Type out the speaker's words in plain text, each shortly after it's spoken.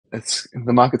it's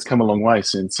the market's come a long way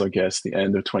since, I guess, the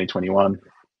end of 2021,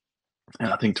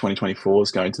 and I think 2024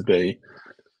 is going to be,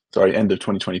 sorry, end of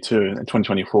 2022, and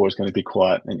 2024 is going to be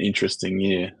quite an interesting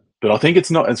year. But I think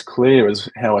it's not as clear as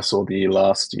how I saw the year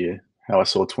last year, how I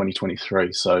saw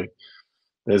 2023. So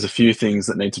there's a few things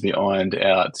that need to be ironed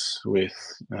out with,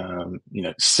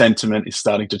 sentiment is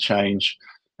starting to change,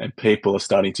 and people are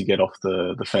starting to get off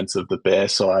the fence of the bear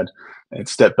side and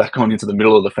step back on into the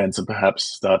middle of the fence and perhaps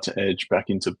start to edge back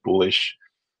into bullish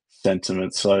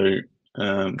sentiment. So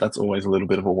that's always a little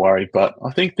bit of a worry, but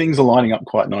I think things are lining up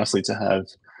quite nicely to have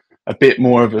a bit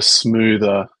more of a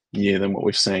smoother year than what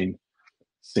we've seen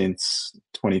since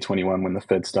 2021 when the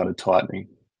Fed started tightening.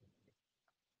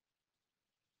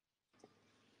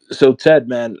 So Ted,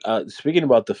 man, speaking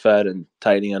about the Fed and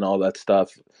tightening and all that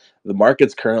stuff, the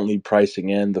market's currently pricing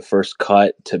in the first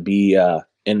cut to be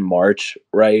in March,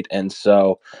 right? And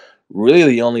so, really,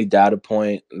 the only data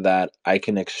point that I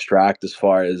can extract as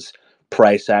far as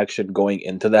price action going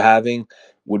into the halving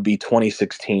would be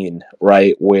 2016,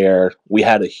 right, where we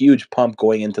had a huge pump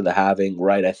going into the halving,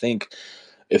 right? I think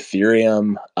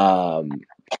Ethereum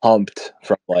pumped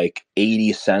from like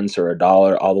 80 cents or a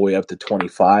dollar all the way up to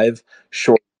 25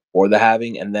 short or the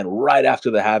halving, and then right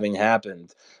after the halving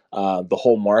happened, the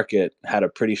whole market had a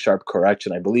pretty sharp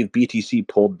correction. I believe BTC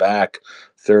pulled back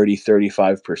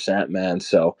 35%, man.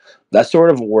 So that's sort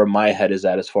of where my head is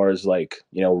at as far as like,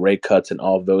 rate cuts and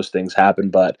all of those things happen.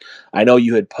 But I know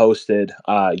you had posted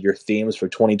your themes for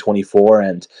 2024,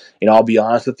 and I'll be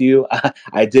honest with you,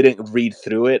 I didn't read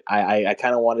through it. I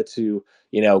kind of wanted to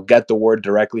get the word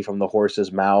directly from the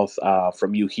horse's mouth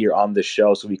from you here on this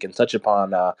show, so we can touch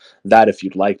upon that if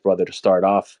you'd like, brother, to start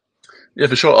off. Yeah,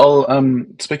 for sure. I'll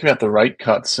speak about the rate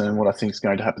cuts and what I think is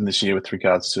going to happen this year with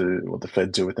regards to what the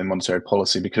Fed do with their monetary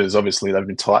policy, because obviously they've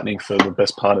been tightening for the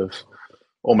best part of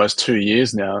almost 2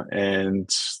 years now, and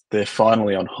they're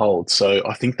finally on hold. So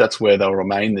I think that's where they'll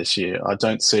remain this year. I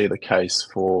don't see the case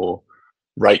for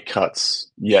rate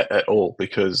cuts yet at all,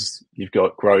 because you've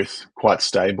got growth quite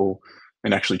stable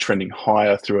and actually trending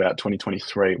higher throughout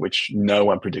 2023, which no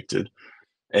one predicted.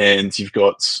 And you've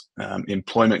got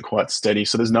employment quite steady.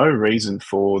 So there's no reason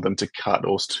for them to cut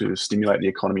or to stimulate the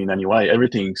economy in any way.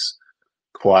 Everything's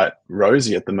quite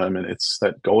rosy at the moment. It's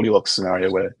that Goldilocks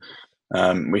scenario where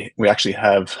we actually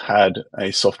have had a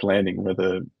soft landing,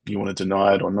 whether you want to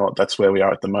deny it or not. That's where we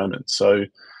are at the moment. So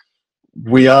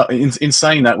we are, in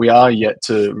saying that, we are yet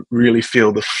to really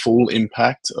feel the full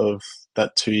impact of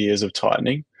that 2 years of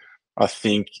tightening. I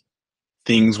think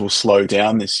things will slow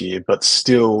down this year, but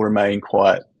still remain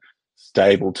quite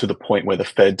stable to the point where the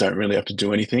Fed don't really have to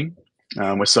do anything.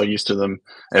 We're so used to them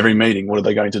every meeting. What are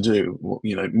they going to do? Well,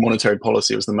 monetary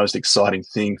policy was the most exciting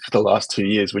thing for the last 2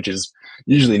 years, which is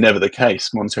usually never the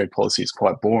case. Monetary policy is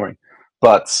quite boring.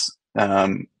 But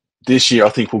this year, I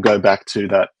think we'll go back to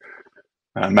that.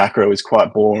 Macro is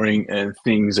quite boring and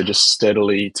things are just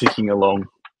steadily ticking along.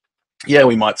 Yeah,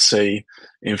 we might see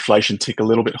inflation tick a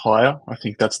little bit higher. I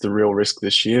think that's the real risk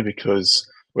this year, because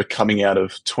we're coming out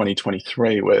of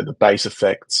 2023 where the base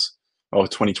effects of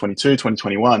 2022,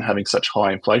 2021 having such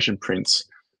high inflation prints,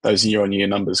 those year-on-year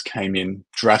numbers came in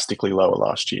drastically lower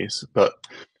last year. But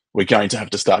we're going to have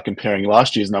to start comparing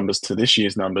last year's numbers to this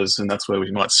year's numbers, and that's where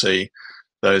we might see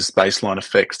those baseline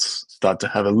effects start to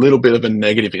have a little bit of a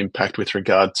negative impact with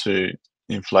regard to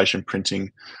inflation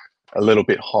printing a little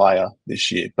bit higher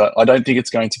this year. But I don't think it's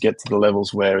going to get to the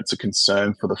levels where it's a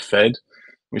concern for the Fed.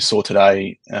 We saw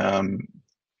today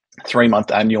 3-month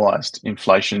annualized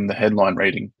inflation, the headline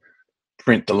reading,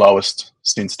 print the lowest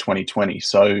since 2020.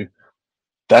 So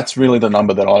that's really the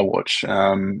number that I watch.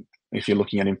 If you're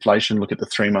looking at inflation, look at the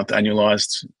 3-month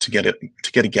annualized to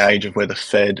get a gauge of where the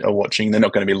Fed are watching. They're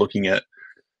not going to be looking at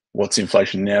what's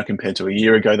inflation now compared to a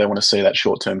year ago. They want to see that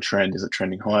short-term trend. Is it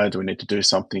trending higher? Do we need to do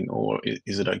something, or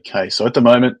is it okay? So at the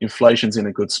moment, inflation's in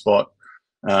a good spot.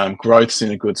 Growth's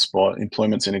in a good spot.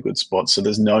 Employment's in a good spot. So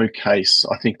there's no case.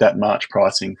 I think that March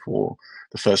pricing for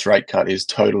the first rate cut is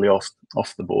totally off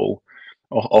the ball,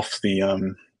 off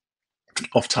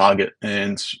target,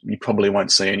 and you probably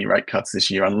won't see any rate cuts this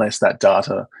year unless that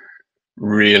data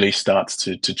really starts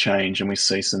to change and we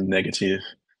see some negative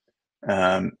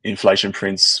inflation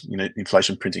prints,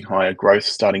 inflation printing higher, growth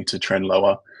starting to trend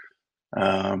lower.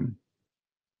 I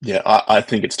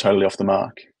think it's totally off the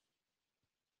mark.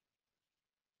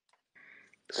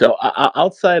 So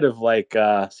outside of like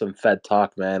some Fed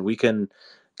talk, man, we can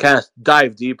kind of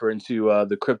dive deeper into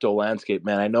the crypto landscape,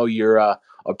 man. I know you're a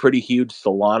pretty huge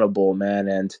Solana bull, man,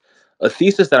 and a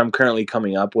thesis that I'm currently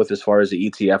coming up with as far as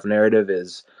the ETF narrative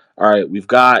is, all right, we've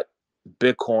got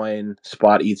Bitcoin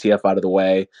spot ETF out of the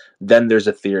way. Then there's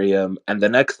Ethereum. And the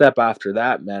next step after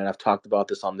that, man, and I've talked about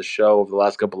this on the show over the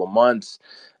last couple of months,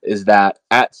 is that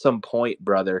at some point,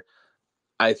 brother,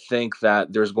 I think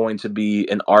that there's going to be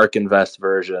an ARK Invest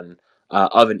version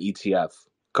of an ETF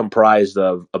comprised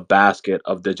of a basket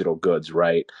of digital goods,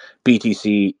 right?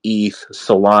 BTC, ETH,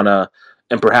 Solana,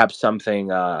 and perhaps something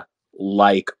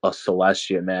like a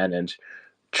Celestia, man. And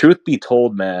truth be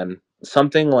told, man,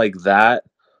 something like that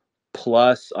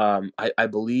plus I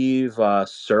believe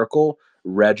Circle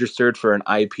registered for an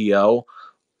IPO.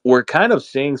 We're kind of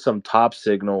seeing some top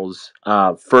signals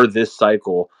for this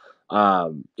cycle,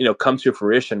 come to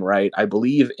fruition, right? I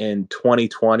believe in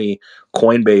 2020,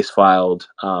 Coinbase filed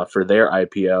for their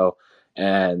IPO,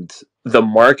 and the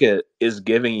market is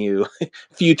giving you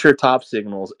future top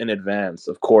signals in advance.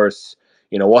 Of course,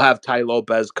 we'll have Ty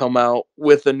Lopez come out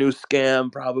with a new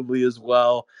scam probably as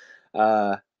well.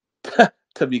 Uh,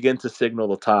 to begin to signal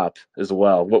the top as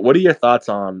well. What are your thoughts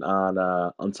on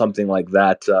something like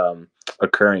that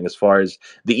occurring as far as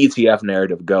the ETF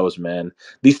narrative goes, man?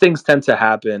 These things tend to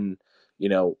happen, you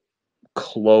know,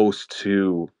 close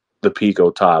to the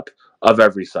Pico top of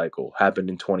every cycle. Happened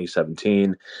in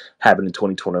 2017, happened in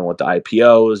 2021 with the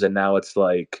IPOs, and now it's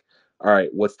like, all right,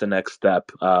 what's the next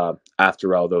step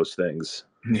after all those things?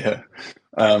 Yeah.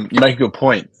 You make a good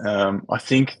point. I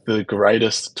think the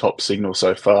greatest top signal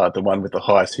so far, the one with the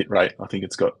highest hit rate, I think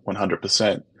it's got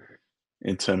 100%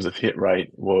 in terms of hit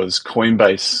rate, was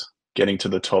Coinbase getting to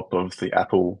the top of the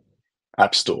Apple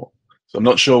App Store. So I'm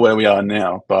not sure where we are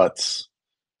now, but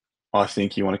I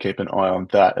think you want to keep an eye on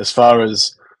that. As far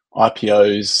as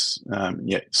IPOs,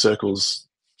 Circle's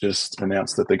just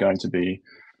announced that they're going to be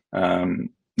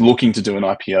looking to do an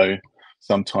IPO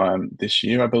sometime this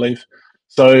year, I believe.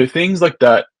 So things like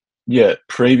that, yeah,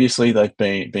 previously they've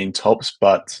been tops,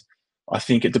 but I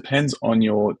think it depends on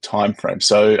your time frame.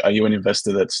 So are you an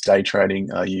investor that's day trading?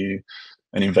 Are you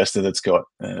an investor that's got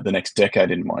the next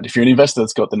decade in mind? If you're an investor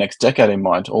that's got the next decade in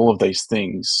mind, all of these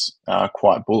things are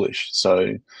quite bullish.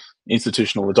 So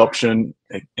institutional adoption,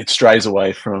 it strays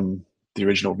away from the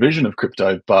original vision of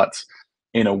crypto, but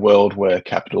in a world where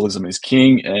capitalism is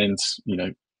king and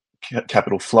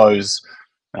capital flows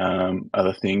are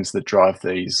the things that drive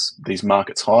these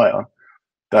markets higher.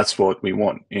 That's what we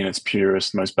want in its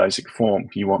purest, most basic form.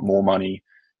 You want more money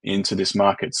into this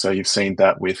market. So you've seen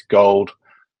that with gold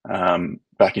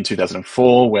back in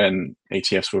 2004 when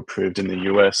ETFs were approved in the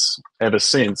US. Ever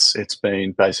since, it's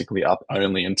been basically up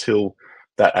only until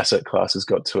that asset class has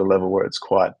got to a level where it's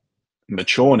quite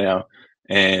mature now,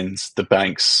 and the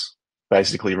banks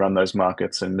basically run those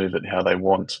markets and move it how they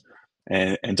want,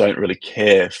 and don't really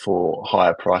care for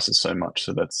higher prices so much.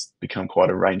 So that's become quite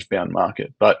a range-bound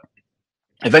market. But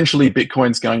eventually,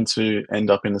 Bitcoin's going to end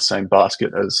up in the same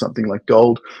basket as something like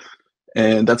gold,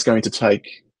 and that's going to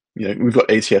take, we've got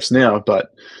ETFs now,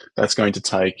 but that's going to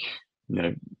take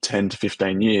 10 to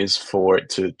 15 years for it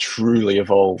to truly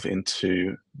evolve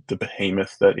into the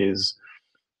behemoth that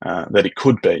it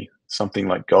could be, something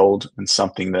like gold, and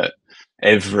something that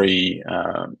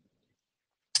everyone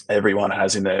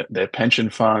has in their pension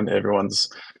fund. Everyone's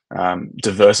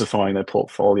diversifying their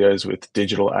portfolios with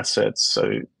digital assets.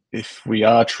 So if we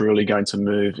are truly going to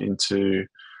move into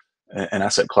an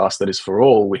asset class that is for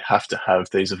all, we have to have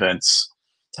these events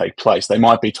take place. They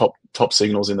might be top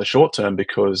signals in the short term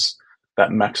because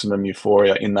that maximum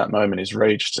euphoria in that moment is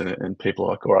reached, and people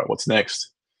are like, all right, what's next?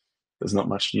 There's not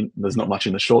much in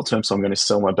the short term, so I'm going to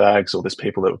sell my bags. Or there's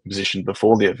people that were positioned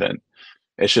before the event.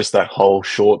 It's just that whole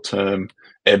short term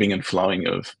ebbing and flowing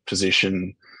of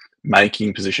position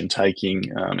making, position taking,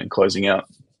 and closing out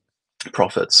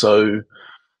profit. So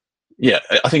yeah,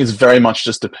 I think it's very much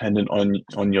just dependent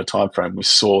on your time frame. We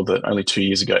saw that only 2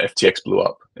 years ago, FTX blew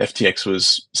up. FTX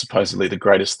was supposedly the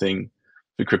greatest thing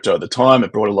for crypto at the time.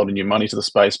 It brought a lot of new money to the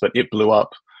space, but it blew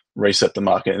up, reset the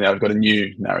market, and now we've got a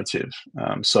new narrative.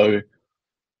 So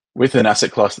with an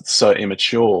asset class that's so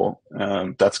immature,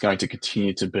 that's going to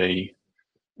continue to be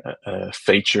a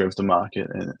feature of the market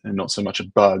and not so much a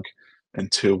bug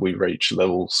until we reach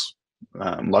levels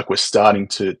like we're starting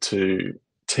to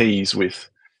tease with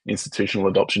institutional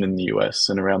adoption in the US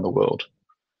and around the world.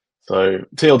 So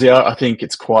TLDR, I think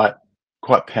it's quite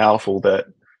powerful that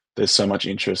there's so much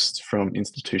interest from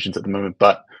institutions at the moment,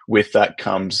 but with that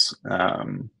comes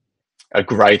a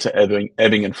greater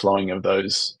ebbing and flowing of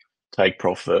those take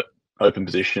profit, open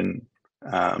position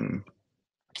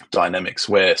dynamics,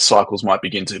 where cycles might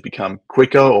begin to become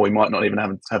quicker, or we might not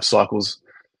even have cycles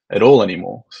at all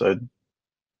anymore. So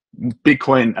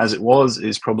Bitcoin as it was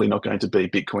is probably not going to be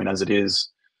Bitcoin as it is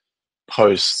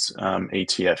post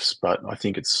ETFs, but I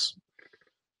think it's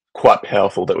quite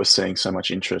powerful that we're seeing so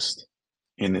much interest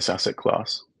in this asset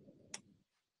class.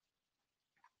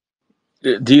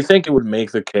 Do you think it would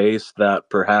make the case that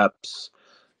perhaps,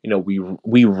 we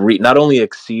not only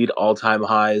exceed all time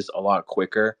highs a lot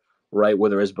quicker, right?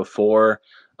 Whereas before,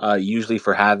 usually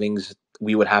for halvings,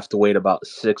 we would have to wait about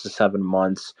 6 to 7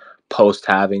 months post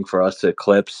halving for us to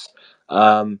eclipse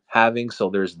halving. So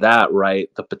there's that, right?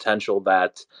 The potential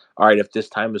that, all right, if this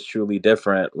time is truly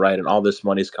different, right, and all this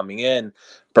money's coming in,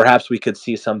 perhaps we could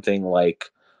see something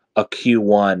like a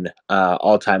Q1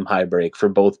 all time high break for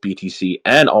both BTC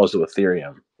and also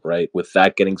Ethereum, right? With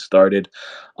that getting started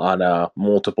on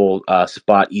multiple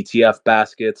spot ETF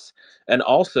baskets, and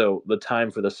also the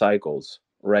time for the cycles,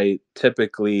 right?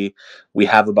 Typically, we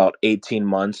have about 18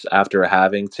 months after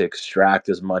having to extract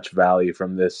as much value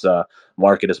from this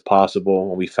market as possible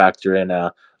when we factor in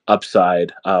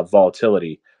upside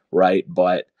volatility, right?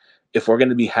 But if we're going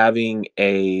to be having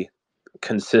a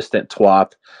consistent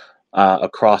TWAP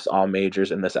across all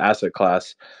majors in this asset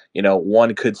class,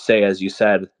 one could say, as you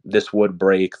said, this would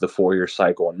break the 4-year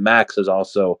cycle. And Max has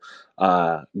also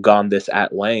gone this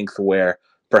at length, where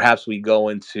perhaps we go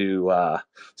into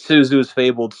Suzu's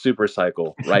fabled super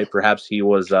cycle, right? Perhaps he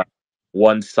was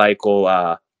one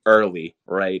cycle early,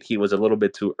 right? He was a little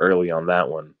bit too early on that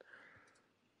one.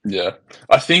 Yeah,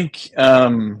 I think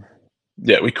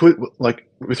we could, like,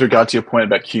 with regard to your point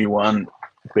about Q1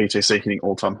 BTC hitting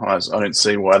all-time highs. I don't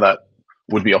see why that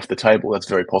would be off the table. That's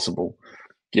very possible,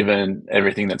 given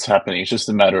everything that's happening. It's just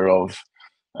a matter of,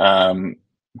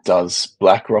 does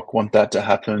BlackRock want that to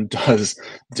happen?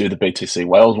 Do the BTC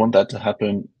whales want that to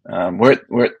happen? We're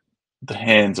at the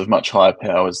hands of much higher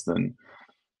powers than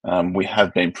we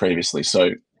have been previously.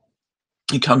 So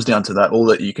it comes down to that. All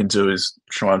that you can do is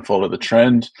try and follow the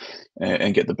trend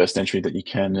and get the best entry that you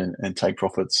can, and take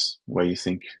profits where you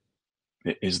think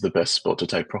it is the best spot to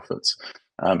take profits.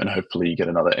 And hopefully you get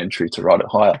another entry to ride it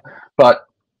higher. But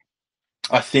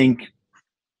I think,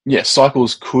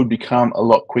 cycles could become a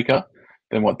lot quicker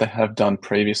than what they have done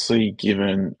previously,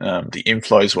 given the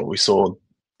inflows. What we saw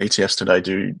ETFs today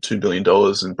do $2 billion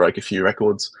and break a few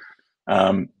records.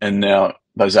 And now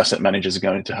those asset managers are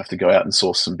going to have to go out and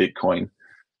source some Bitcoin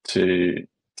to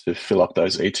fill up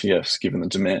those ETFs, given the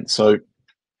demand. So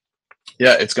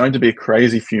it's going to be a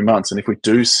crazy few months. And if we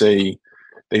do see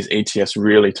these ETFs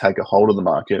really take a hold of the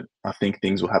market, I think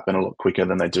things will happen a lot quicker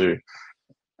than they do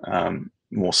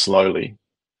more slowly.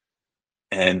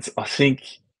 And I think,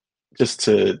 just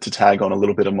to tag on a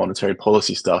little bit of monetary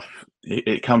policy stuff,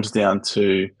 it comes down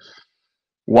to,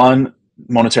 one,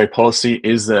 monetary policy.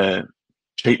 Is there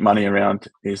cheap money around?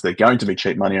 Is there going to be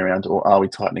cheap money around, or are we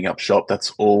tightening up shop?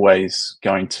 That's always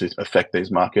going to affect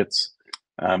these markets,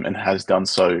 and has done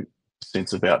so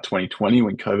since about 2020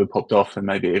 when COVID popped off, and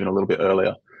maybe even a little bit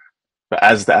earlier. But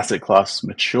as the asset class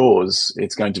matures,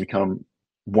 it's going to become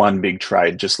one big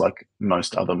trade, just like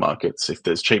most other markets. If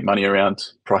there's cheap money around,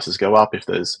 prices go up. If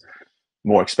there's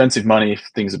more expensive money, if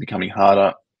things are becoming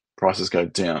harder, prices go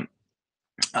down.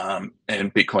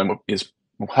 And Bitcoin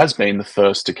has been the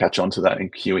first to catch on to that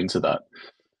and queue into that.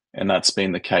 And that's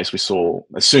been the case. We saw,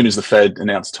 as soon as the Fed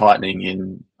announced tightening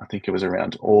in, I think it was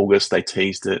around August, they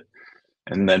teased it.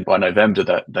 And then by November,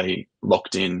 that they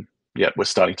locked in, we're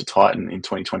starting to tighten in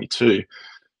 2022.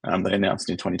 They announced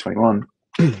in 2021.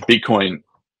 Bitcoin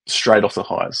straight off the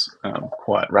highs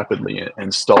quite rapidly,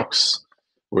 and stocks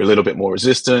were a little bit more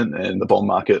resistant, and the bond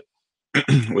market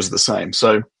was the same.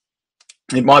 So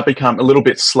it might become a little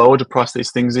bit slower to price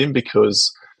these things in,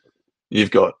 because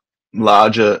you've got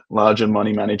larger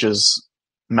money managers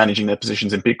managing their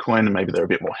positions in Bitcoin, and maybe they're a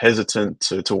bit more hesitant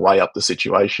to weigh up the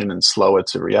situation and slower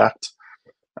to react.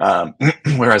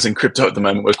 Whereas in crypto at the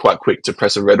moment, we're quite quick to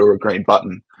press a red or a green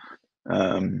button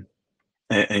and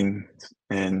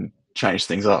change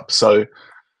things up. So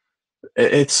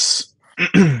it's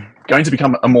going to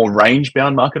become a more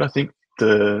range-bound market, I think.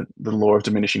 The law of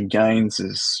diminishing gains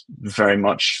is very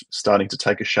much starting to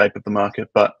take a shape of the market.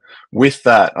 But with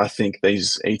that, I think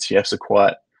these ETFs are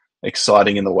quite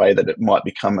exciting in the way that it might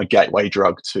become a gateway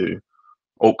drug to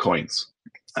altcoins.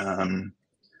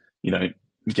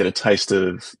 You get a taste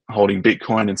of holding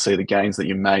Bitcoin and see the gains that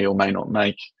you may or may not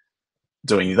make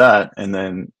doing that, and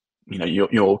then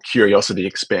your curiosity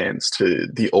expands to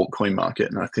the altcoin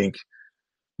market. And I think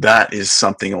that is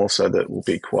something also that will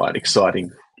be quite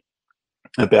exciting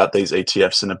about these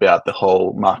ETFs and about the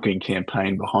whole marketing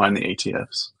campaign behind the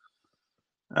ETFs.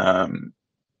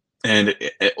 And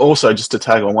also, just to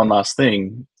tag on one last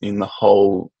thing in the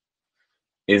whole,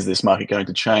 is this market going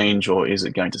to change or is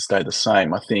it going to stay the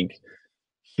same? I think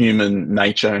human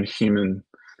nature and human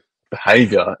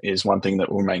behavior is one thing that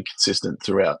will remain consistent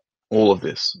throughout all of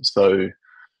this. So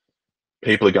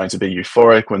people are going to be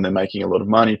euphoric when they're making a lot of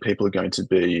money. People are going to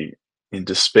be in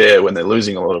despair when they're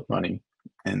losing a lot of money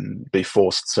and be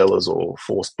forced sellers or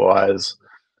forced buyers,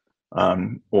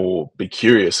 or be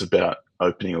curious about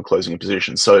opening or closing a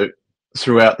position. So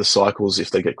throughout the cycles,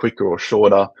 if they get quicker or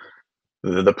shorter,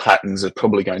 the patterns are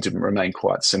probably going to remain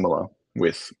quite similar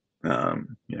with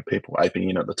people aping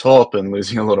in at the top and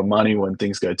losing a lot of money when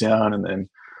things go down, and then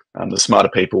the smarter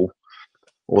people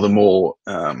or the more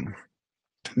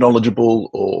knowledgeable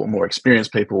or more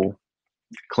experienced people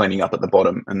cleaning up at the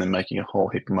bottom and then making a whole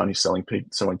heap of money selling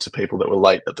to people that were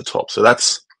late at the top. So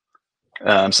that's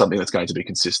something that's going to be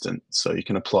consistent. So you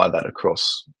can apply that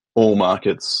across all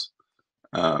markets.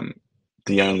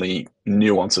 The only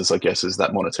nuances, I guess, is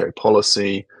that monetary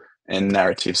policy and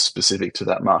narrative specific to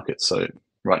that market. So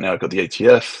right now I've got the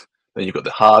ETF, then you've got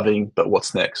the halving, but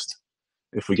what's next?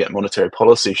 If we get monetary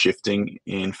policy shifting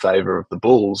in favor of the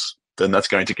bulls, then that's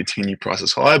going to continue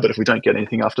prices higher. But if we don't get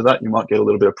anything after that, you might get a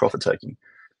little bit of profit taking.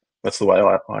 That's the way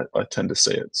I tend to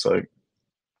see it. So,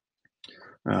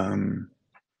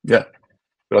 yeah.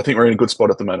 But I think we're in a good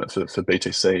spot at the moment for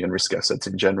BTC and risk assets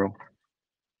in general.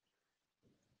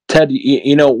 Ted,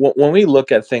 when we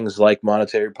look at things like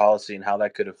monetary policy and how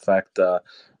that could affect the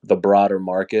broader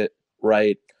market,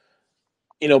 right?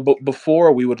 But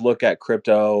before we would look at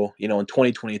crypto, in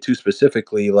 2022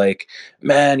 specifically, like,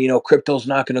 man, crypto's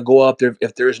not going to go up there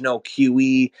if there's no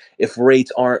QE, if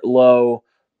rates aren't low.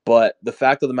 But the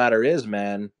fact of the matter is,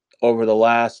 man, over the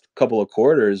last couple of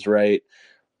quarters, right,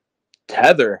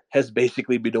 Tether has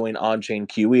basically been doing on-chain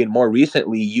QE, and more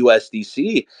recently,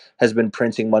 USDC has been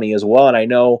printing money as well. And I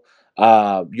know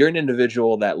you're an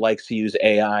individual that likes to use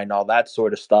AI and all that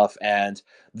sort of stuff. And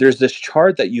there's this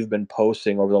chart that you've been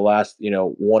posting over the last,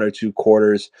 1 or 2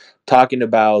 quarters, talking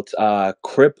about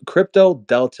crypto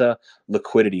delta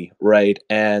liquidity, right?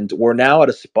 And we're now at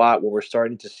a spot where we're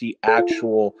starting to see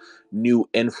actual new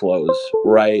inflows,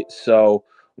 right? So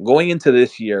going into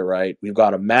this year, right, we've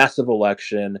got a massive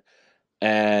election,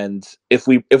 and if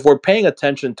we're paying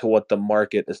attention to what the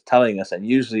market is telling us, and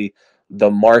usually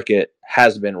the market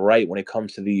has been right when it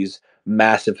comes to these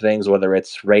massive things, whether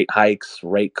it's rate hikes,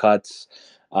 rate cuts,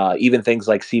 even things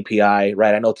like CPI,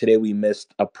 right? I know today we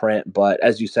missed a print, but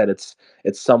as you said, it's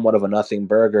somewhat of a nothing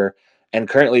burger. And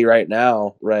currently, right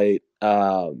now, right,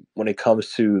 when it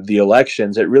comes to the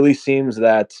elections, it really seems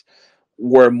that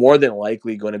we're more than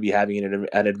likely going to be having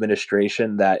an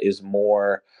administration that is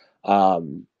more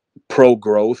um, pro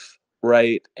growth,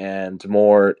 right, and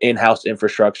more in-house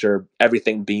infrastructure,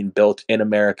 everything being built in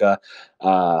America,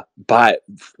 by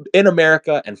in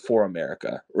America and for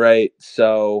America, right?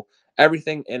 So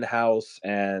everything in-house,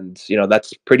 and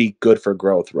that's pretty good for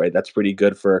growth, right? That's pretty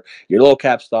good for your low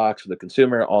cap stocks, for the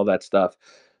consumer, all that stuff.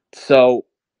 So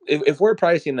if we're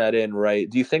pricing that in, right,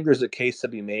 do you think there's a case to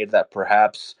be made that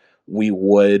perhaps we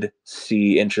would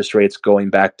see interest rates going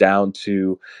back down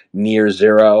to near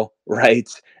zero, right?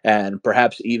 And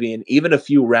perhaps even a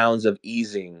few rounds of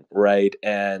easing, right?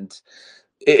 And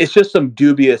it's just some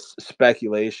dubious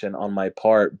speculation on my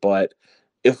part, but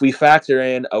if we factor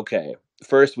in, okay,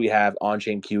 first we have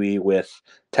on-chain QE with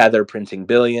Tether printing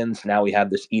billions. Now we have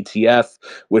this ETF,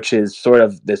 which is sort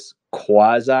of this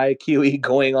quasi QE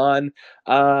going on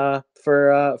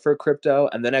for crypto.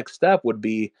 And the next step would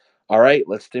be, all right,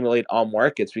 let's stimulate all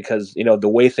markets, because the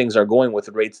way things are going with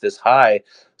rates this high,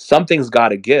 something's got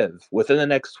to give. Within the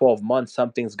next 12 months,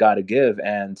 something's got to give,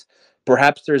 and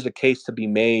perhaps there's a case to be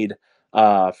made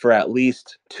for at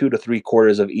least 2 to 3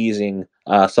 quarters of easing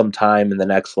sometime in the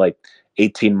next like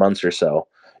 18 months or so.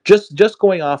 Just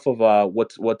going off of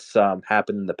what's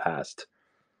happened in the past.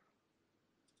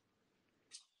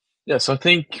 Yeah, so I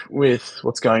think with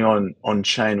what's going on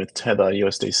chain with Tether,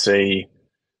 USDC,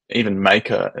 even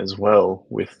Maker as well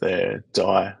with their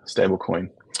DAI stablecoin,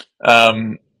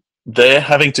 they're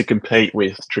having to compete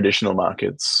with traditional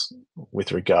markets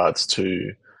with regards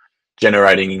to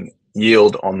generating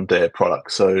yield on their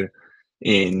product. So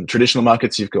in traditional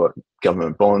markets, you've got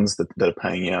government bonds that are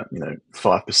paying out,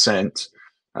 5%,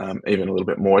 even a little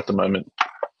bit more at the moment.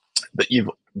 But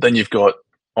you've got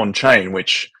on chain,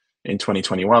 which in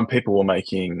 2021 people were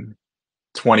making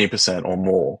 20% or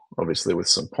more, obviously with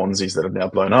some Ponzi's that have now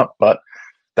blown up. But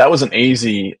that was an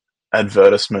easy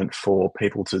advertisement for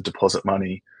people to deposit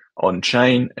money on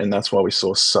chain, and that's why we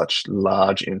saw such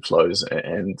large inflows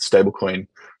and stablecoin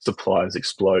supplies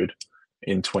explode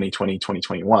in 2020,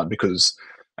 2021, because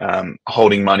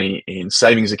holding money in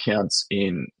savings accounts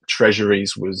in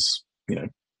treasuries was,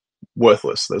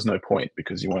 worthless. There's no point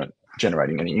because you weren't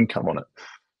generating any income on it.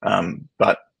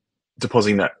 But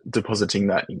depositing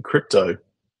that in crypto,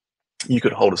 you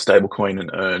could hold a stable coin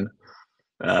and earn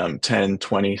 10,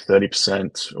 20,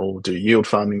 30%, or do yield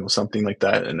farming or something like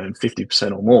that, and then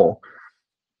 50% or more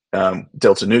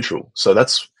delta neutral. So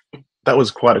that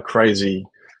was quite a crazy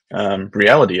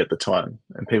reality at the time,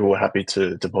 and people were happy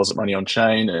to deposit money on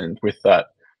chain, and with that,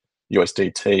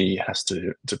 USDT has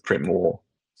to print more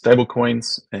stable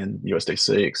coins and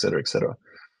USDC, et cetera, et cetera.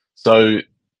 So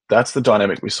that's the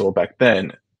dynamic we saw back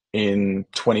then. In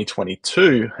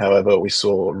 2022, however, we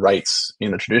saw rates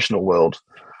in the traditional world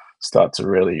start to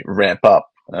really ramp up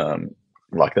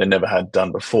like they never had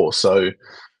done before. So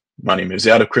money moves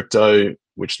out of crypto,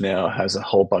 which now has a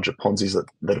whole bunch of Ponzi's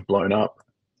that have blown up.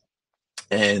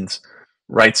 And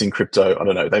rates in crypto, I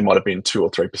don't know, they might have been 2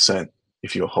 or 3%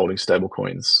 if you're holding stable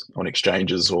coins on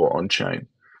exchanges or on chain,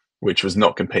 which was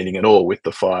not competing at all with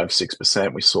the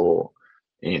 5-6% we saw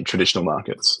in traditional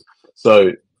markets.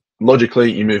 So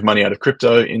logically, you move money out of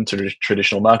crypto into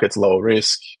traditional markets, lower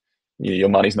risk. Your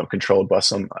money's not controlled by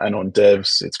some anon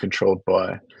devs. It's controlled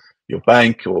by your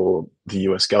bank or the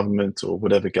US government or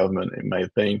whatever government it may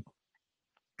have been.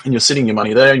 And you're sitting your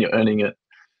money there and you're earning it,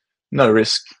 no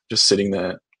risk, just sitting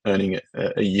there earning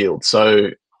a yield. So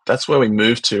that's where we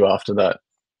moved to after that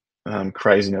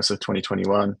craziness of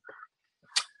 2021.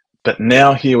 But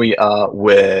now here we are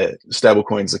where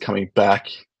stablecoins are coming back.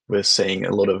 We're seeing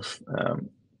a lot of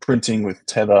printing with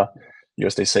Tether,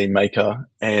 USDC Maker,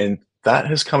 and that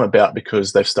has come about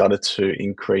because they've started to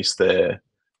increase the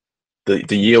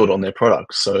yield on their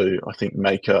products. So I think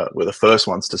Maker were the first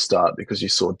ones to start because you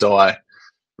saw DAI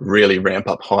really ramp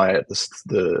up high at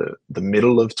the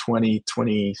middle of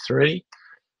 2023,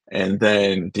 and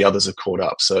then the others have caught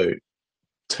up. So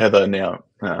Tether now,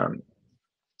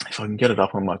 if I can get it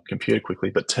up on my computer quickly,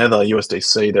 but Tether,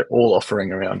 USDC, they're all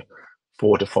offering around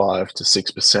 4 to 5 to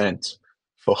 6%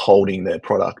 for holding their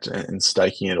product and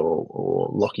staking it or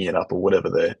locking it up or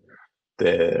whatever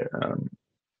their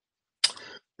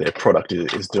product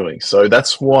is doing. So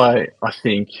that's why I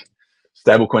think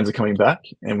stablecoins are coming back,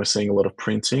 and we're seeing a lot of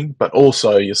printing. But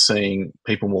also, you're seeing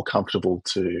people more comfortable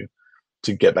to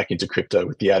get back into crypto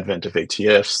with the advent of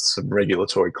ETFs, some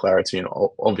regulatory clarity, and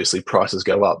obviously prices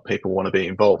go up. People want to be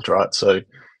involved, right? So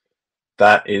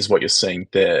that is what you're seeing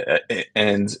there,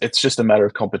 and it's just a matter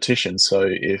of competition. So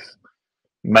if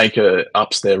Maker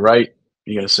ups their rate,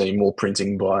 you're going to see more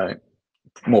printing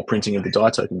of the DAI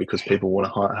token because people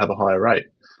want to have a higher rate.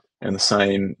 And the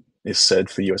same is said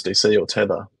for USDC or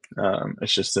Tether.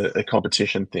 It's just a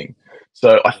competition thing.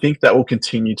 So I think that will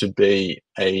continue to be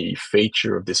a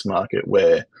feature of this market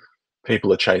where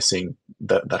people are chasing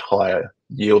that higher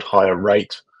yield, higher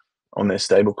rate on their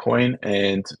stable coin,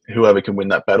 and whoever can win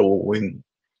that battle will win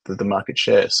the market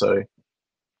share. So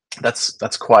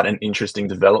that's quite an interesting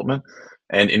development.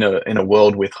 And in a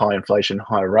world with high inflation,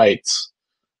 high rates,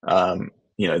 they're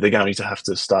going to have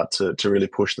to start to really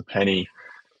push the penny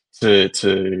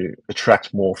to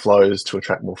attract more flows to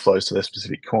their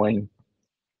specific coin.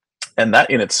 And that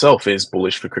in itself is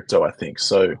bullish for crypto, I think.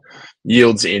 So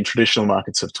yields in traditional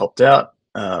markets have topped out.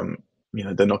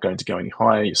 They're not going to go any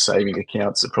higher. Your saving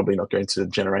accounts are probably not going to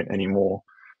generate any more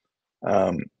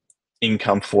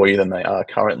income for you than they are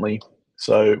currently.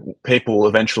 So people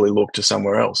eventually look to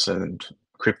somewhere else, and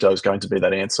crypto is going to be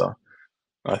that answer,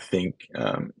 I think,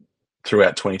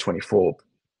 throughout 2024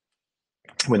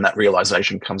 when that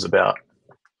realization comes about.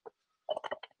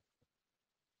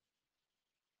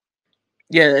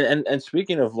 Yeah, and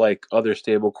speaking of like other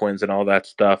stable coins and all that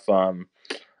stuff,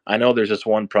 I know there's this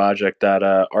one project that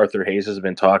Arthur Hayes has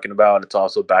been talking about, and it's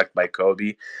also backed by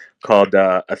Kobe, called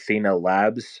Athena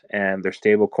Labs, and their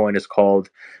stable coin is called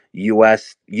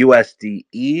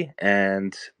USDE,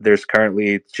 and there's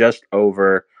currently just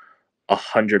over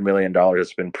 $100 million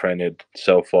that's been printed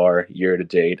so far year to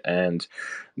date, and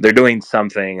they're doing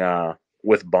something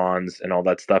with bonds and all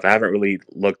that stuff. I haven't really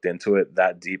looked into it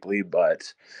that deeply,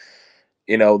 but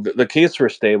the case for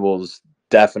stables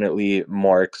definitely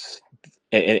marks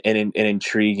an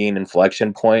intriguing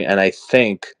inflection point, and I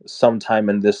think sometime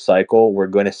in this cycle we're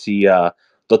going to see the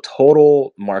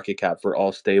total market cap for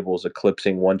all stables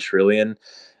eclipsing 1 trillion,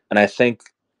 and I think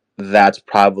that's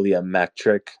probably a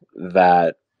metric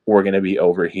that we're going to be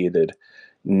overheated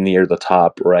near the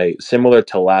top, right? Similar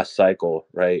to last cycle,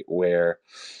 right, where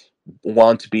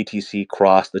once BTC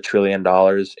crossed the $1 trillion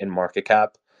in market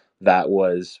cap, that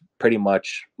was pretty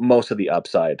much most of the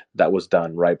upside that was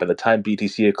done, right? By the time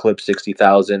BTC eclipsed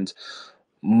 60,000,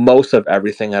 most of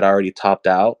everything had already topped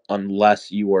out,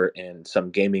 unless you were in some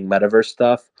gaming metaverse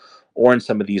stuff or in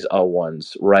some of these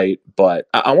ones, right? But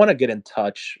I want to get in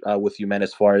touch with you, man,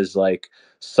 as far as like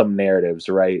some narratives,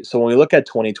 right? So when we look at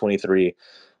 2023,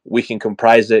 we can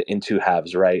comprise it in two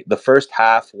halves, right? The first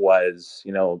half was,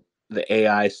 the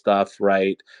AI stuff,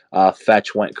 right?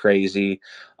 Fetch went crazy.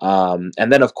 And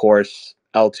then, of course,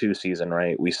 L2 season,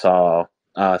 right? We saw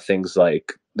things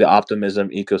like the Optimism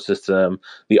ecosystem,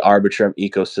 the Arbitrum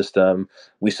ecosystem.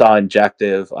 We saw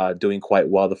Injective doing quite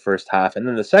well the first half. And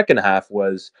then the second half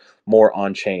was more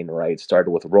on chain, right?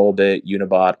 Started with Rollbit,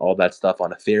 Unibot, all that stuff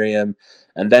on Ethereum.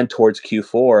 And then towards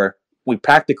Q4, we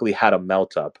practically had a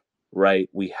melt up, right?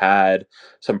 We had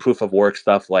some proof of work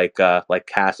stuff like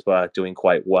Caspa doing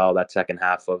quite well that second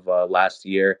half of last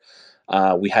year.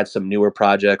 We had some newer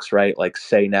projects, right, like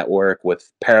Say Network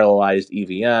with parallelized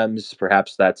EVMs.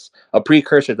 Perhaps that's a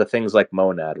precursor to things like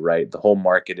Monad, right? The whole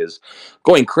market is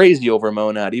going crazy over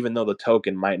Monad, even though the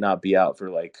token might not be out for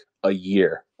like a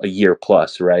year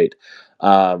plus, right?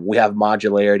 We have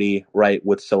modularity, right,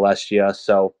 with Celestia.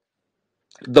 So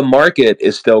the market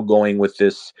is still going with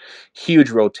this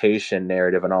huge rotation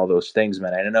narrative and all those things,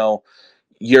 man. I know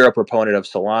you're a proponent of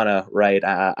Solana, right?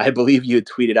 I believe you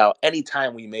tweeted out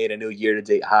anytime we made a new year to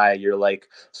date high, you're like,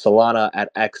 Solana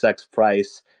at XX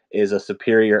price is a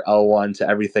superior L1 to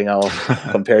everything else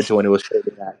compared to when it was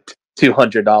trading at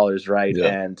 $200, right? Yeah.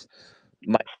 And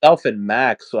myself and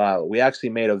Max, we actually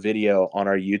made a video on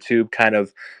our YouTube, kind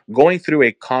of going through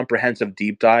a comprehensive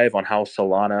deep dive on how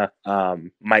Solana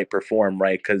might perform,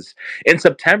 right? Because in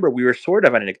September we were sort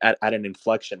of at an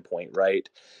inflection point, right?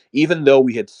 Even though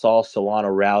we had saw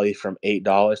Solana rally from $8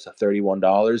 to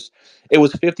 $31, it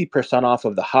was 50% off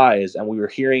of the highs, and we were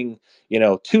hearing,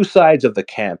 two sides of the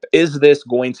camp. Is this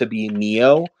going to be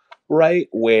Neo, right?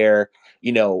 Where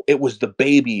it was the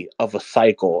baby of a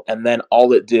cycle, and then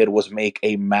all it did was make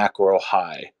a macro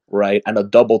high, right? And a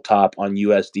double top on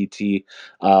USDT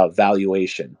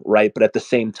valuation, right? But at the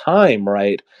same time,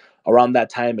 right, around that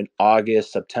time in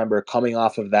August, September, coming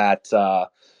off of that,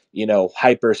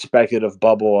 hyper speculative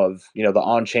bubble of, the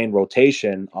on chain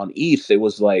rotation on ETH, it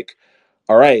was like,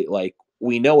 all right, like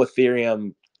we know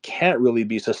Ethereum can't really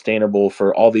be sustainable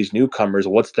for all these newcomers.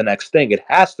 What's the next thing? It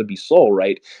has to be Sol,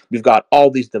 right? We've got all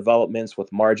these developments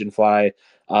with MarginFi,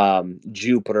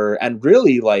 Jupiter, and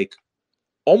really like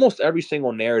almost every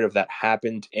single narrative that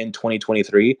happened in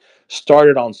 2023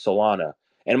 started on Solana.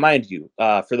 And mind you,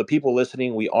 for the people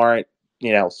listening, we aren't,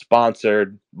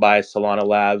 sponsored by Solana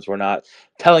Labs. We're not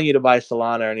telling you to buy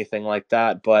Solana or anything like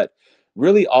that. But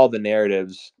really, all the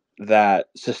narratives that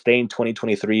sustained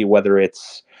 2023, whether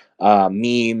it's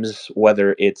memes,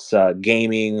 whether it's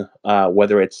gaming,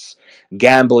 whether it's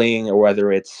gambling, or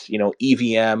whether it's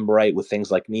EVM, right, with things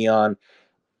like Neon,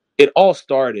 it all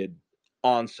started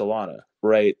on Solana,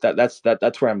 right? That's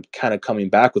where I'm kind of coming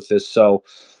back with this. So,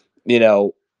 you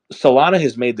know, Solana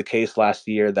has made the case last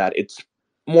year that it's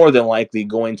more than likely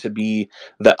going to be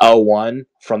the L1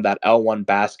 from that L1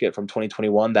 basket from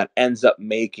 2021 that ends up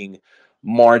making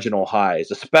marginal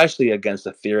highs, especially against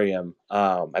Ethereum.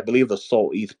 I believe the Sol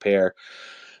ETH pair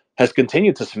has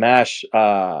continued to smash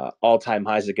all-time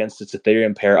highs against its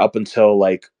Ethereum pair up until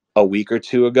like a week or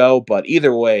two ago. But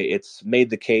either way, it's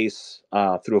made the case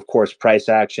through, of course, price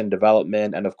action,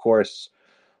 development, and of course,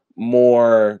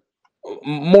 more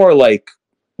like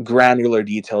granular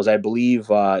details. I believe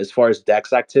as far as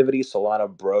DEX activity, Solana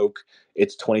broke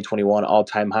its 2021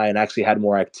 all-time high and actually had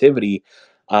more activity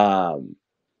on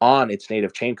its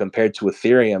native chain compared to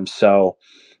Ethereum. So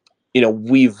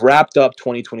we've wrapped up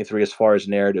 2023 as far as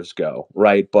narratives go,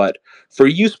 right? But for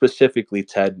you specifically,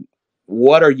 Ted,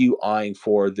 what are you eyeing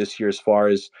for this year as far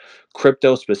as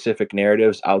crypto specific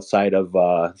narratives outside of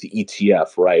the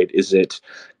ETF, right? Is it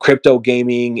crypto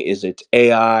gaming? Is it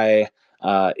AI?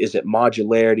 Is it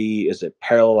modularity? Is it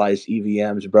parallelized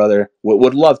EVMs, brother?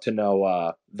 Would love to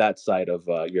know that side of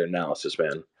your analysis,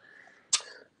 man.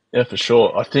 Yeah, for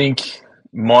sure. I think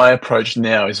my approach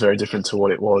now is very different to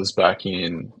what it was back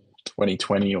in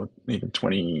 2020 or even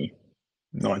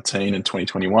 2019 and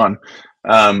 2021,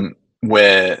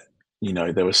 where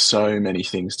there were so many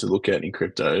things to look at in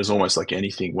crypto. It was almost like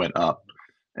anything went up,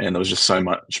 and there was just so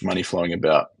much money flowing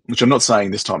about. Which I'm not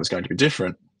saying this time is going to be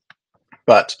different,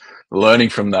 but learning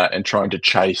from that and trying to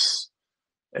chase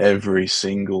every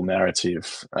single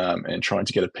narrative and trying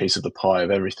to get a piece of the pie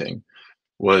of everything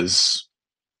was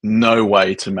no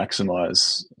way to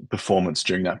maximize performance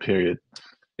during that period.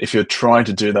 If you're trying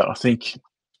to do that, I think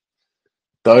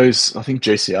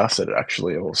GCR said it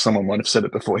actually, or someone might have said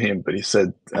it before him, but he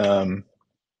said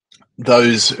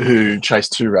those who chase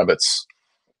two rabbits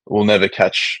will never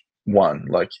catch one,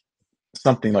 like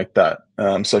something like that.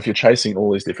 So if you're chasing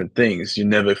all these different things, you're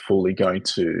never fully going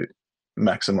to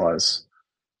maximize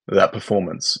that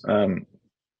performance.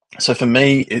 So for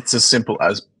me, it's as simple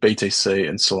as BTC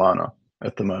and Solana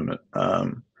at the moment.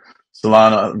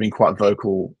 Solana, I've been quite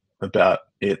vocal about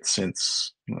it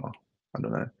since, I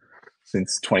don't know,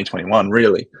 since 2021,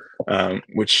 really,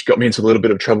 which got me into a little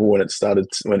bit of trouble when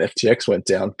when FTX went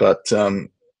down. But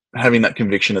having that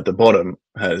conviction at the bottom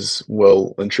has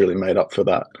well and truly made up for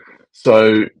that.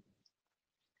 So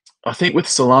I think with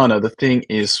Solana, the thing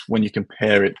is when you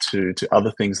compare it to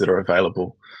other things that are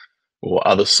available or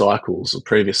other cycles or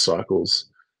previous cycles,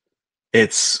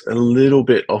 it's a little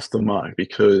bit off the mark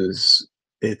because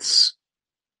it's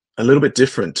a little bit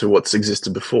different to what's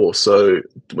existed before. So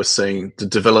we're seeing the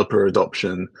developer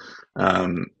adoption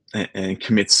and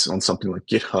commits on something like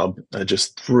GitHub are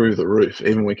just through the roof,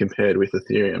 even when compared with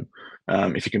Ethereum.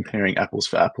 If you're comparing apples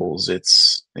for apples,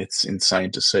 it's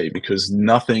insane to see because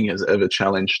nothing has ever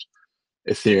challenged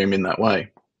Ethereum in that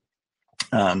way.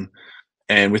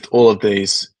 And with all of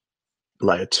these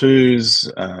layer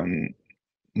twos,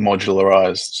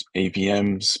 modularized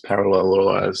EVMs,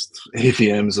 parallelized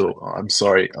EVMs, or I'm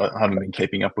sorry, I haven't been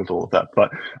keeping up with all of that,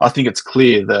 but I think it's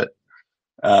clear that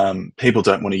people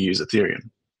don't want to use Ethereum.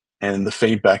 And the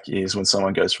feedback is when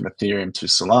someone goes from Ethereum to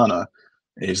Solana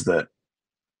is that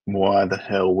why the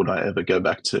hell would I ever go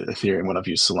back to Ethereum when I've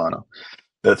used Solana?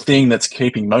 The thing that's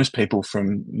keeping most people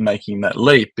from making that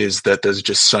leap is that there's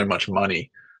just so much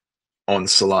money on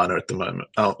Solana at the moment,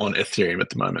 on Ethereum at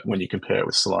the moment when you compare it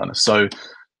with Solana. So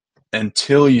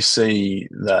until you see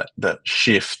that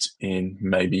shift in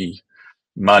maybe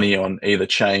money on either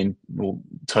chain or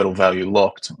total value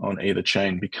locked on either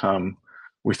chain become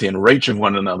within reach of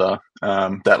one another,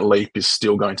 that leap is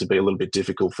still going to be a little bit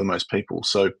difficult for most people.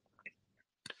 So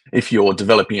if you're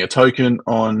developing a token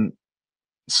on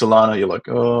Solana, you're like,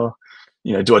 oh,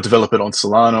 do I develop it on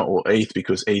Solana or ETH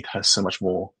because ETH has so much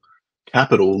more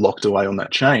capital locked away on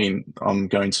that chain? I'm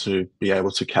going to be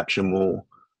able to capture more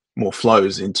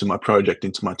flows into my project,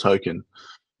 into my token.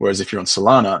 Whereas if you're on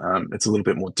Solana, it's a little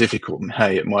bit more difficult. And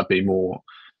hey, it might be more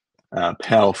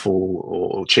powerful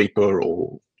or cheaper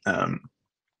or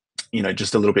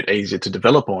just a little bit easier to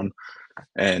develop on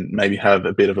and maybe have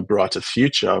a bit of a brighter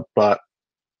future. But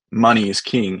money is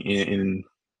king in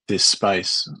this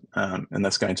space, and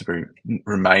that's going to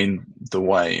remain the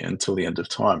way until the end of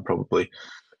time, probably.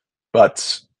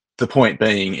 But the point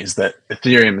being is that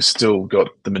Ethereum has still got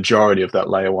the majority of that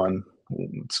layer one.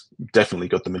 It's definitely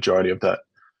got the majority of that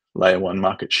layer one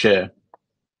market share.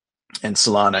 And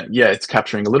Solana, yeah, it's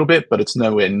capturing a little bit, but it's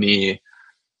nowhere near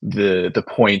the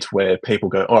point where people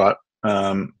go, all right,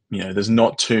 there's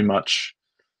not too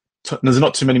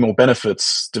many more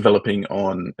benefits developing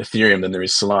on Ethereum than there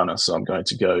is Solana, so I'm going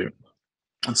to go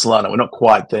on Solana. We're not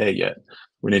quite there yet.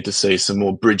 We need to see some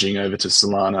more bridging over to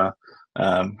Solana,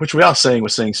 which we are seeing. We're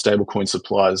seeing stablecoin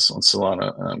supplies on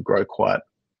Solana grow quite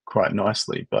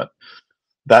nicely, but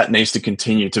that needs to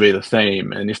continue to be the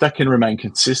theme. And if that can remain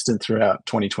consistent throughout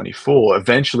 2024,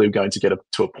 eventually we're going to get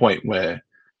to a point where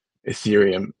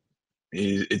Ethereum,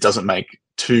 it doesn't make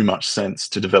too much sense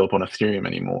to develop on Ethereum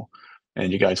anymore.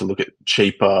 And you're going to look at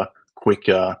cheaper,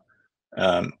 quicker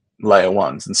layer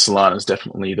ones. And Solana is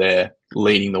definitely there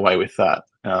leading the way with that.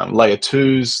 Layer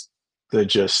twos, they're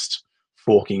just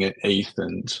forking at ETH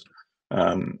and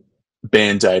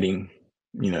band-aiding,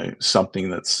 something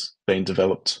that's been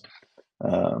developed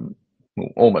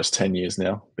almost 10 years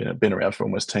now, been around for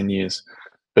almost 10 years.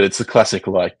 But it's a classic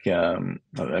like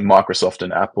Microsoft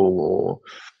and Apple, or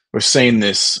we've seen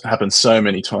this happen so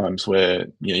many times where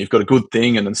you've got a good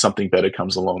thing and then something better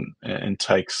comes along and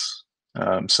takes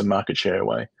some market share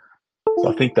away. So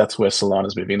I think that's where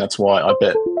Solana's moving. That's why I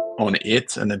bet on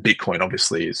it. And then Bitcoin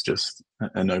obviously is just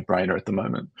a no-brainer at the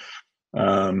moment.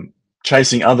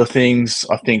 Chasing other things,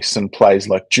 I think some plays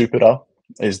like Jupiter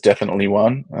is definitely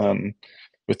one.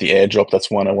 With the airdrop,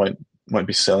 that's one I won't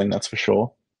be selling, that's for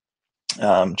sure.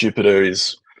 Jupiter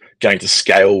is going to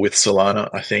scale with Solana,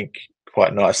 I think,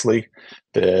 quite nicely.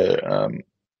 They're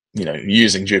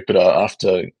using Jupiter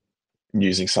after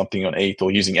using something on ETH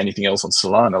or using anything else on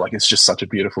Solana. Like, it's just such a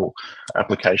beautiful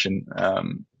application,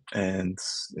 and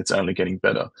it's only getting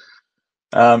better.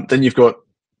 Then you've got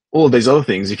all of these other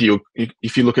things. If you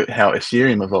look at how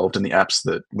Ethereum evolved and the apps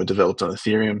that were developed on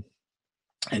Ethereum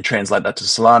and translate that to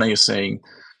Solana, you're seeing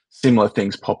similar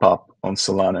things pop up on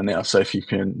Solana now. So if you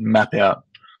can map out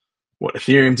what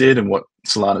Ethereum did and what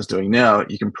Solana is doing now,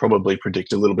 you can probably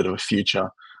predict a little bit of a future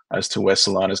as to where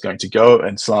Solana is going to go.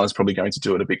 And Solana is probably going to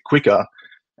do it a bit quicker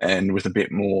and with a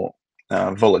bit more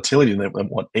volatility than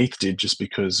what ETH did, just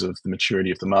because of the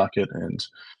maturity of the market and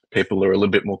people are a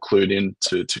little bit more clued in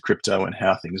to crypto and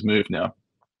how things move now.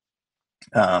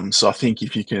 So I think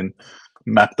if you can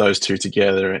map those two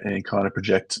together and kind of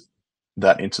project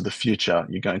that into the future,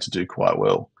 you're going to do quite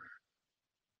well.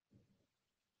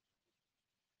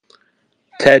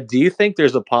 Ted, do you think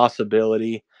there's a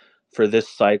possibility for this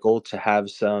cycle to have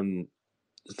some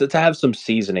to have some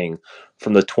seasoning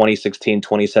from the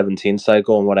 2016-2017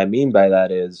 cycle. And what I mean by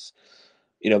that is,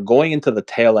 going into the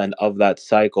tail end of that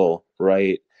cycle,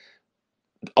 right?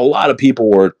 A lot of people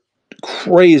were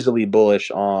crazily bullish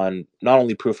on not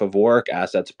only proof of work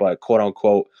assets, but quote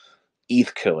unquote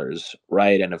ETH killers,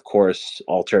 right? And of course,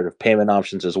 alternative payment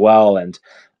options as well. And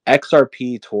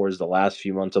XRP towards the last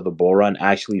few months of the bull run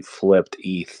actually flipped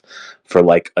ETH for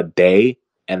like a day,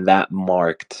 and that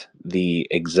marked the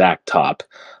exact top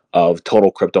of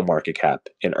total crypto market cap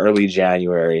in early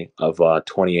January of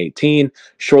 2018,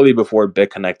 shortly before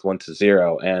BitConnect went to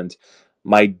zero. And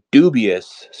my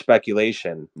dubious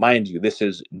speculation, mind you, this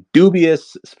is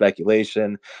dubious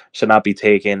speculation, should not be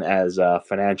taken as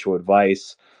financial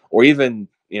advice or even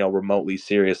remotely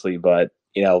seriously, but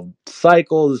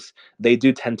cycles, they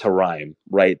do tend to rhyme,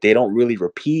 right? They don't really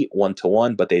repeat one to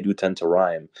one, but they do tend to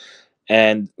rhyme.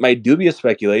 And my dubious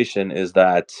speculation is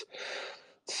that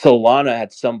Solana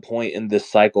at some point in this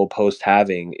cycle post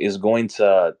halving is going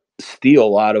to steal a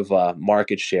lot of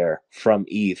market share from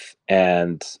ETH.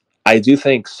 And I do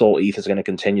think Sol ETH is going to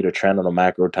continue to trend on a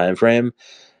macro time frame.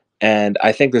 And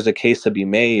I think there's a case to be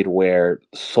made where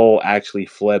Sol actually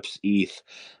flips ETH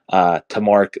to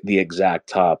mark the exact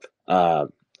top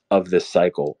of this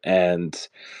cycle. And,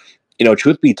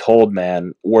 truth be told,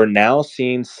 man, we're now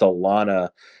seeing Solana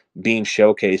being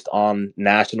showcased on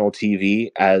national TV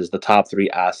as the top three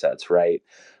assets, right?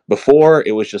 Before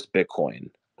it was just Bitcoin,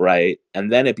 right?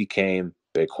 And then it became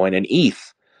Bitcoin and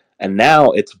ETH. And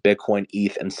now it's Bitcoin,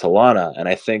 ETH, and Solana. And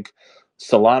I think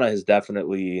Solana has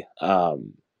definitely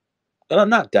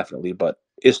not definitely, but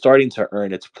is starting to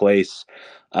earn its place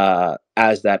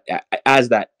as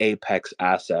that apex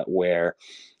asset. Where,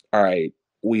 all right,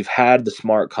 we've had the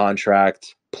smart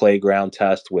contract playground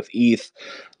test with ETH.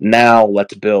 Now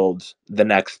let's build the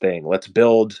next thing. Let's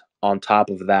build on top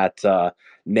of that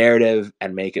narrative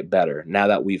and make it better. Now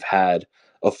that we've had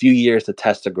a few years to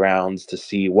test the grounds to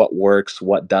see what works,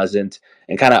 what doesn't,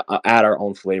 and kind of add our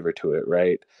own flavor to it,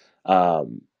 right?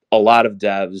 Um, a lot of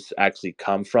devs actually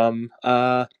come from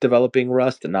developing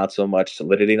Rust and not so much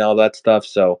Solidity and all that stuff.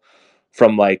 So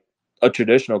from like a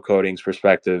traditional coding's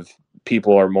perspective,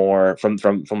 people are more from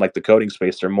like the coding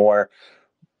space, they're more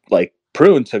like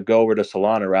prone to go over to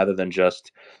Solana rather than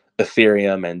just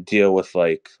Ethereum and deal with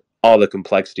like all the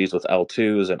complexities with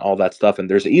L2s and all that stuff. And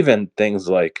there's even things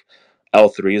like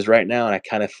L3s right now. And I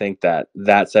kind of think that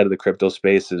that side of the crypto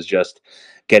space is just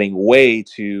getting way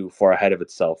too far ahead of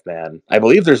itself, man. I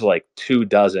believe there's like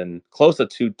 24, close to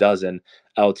 24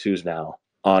 L2s now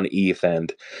on ETH.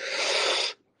 And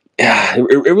yeah,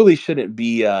 it really shouldn't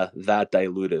be that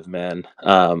dilutive, man,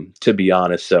 to be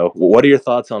honest. So what are your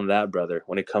thoughts on that, brother,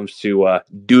 when it comes to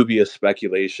dubious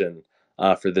speculation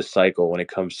for this cycle, when it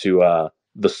comes to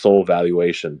the Sol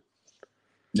valuation?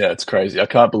 Yeah, it's crazy. I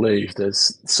can't believe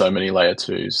there's so many layer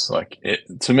twos. Like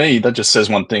to me, that just says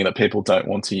one thing, that people don't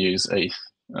want to use ETH.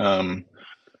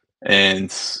 And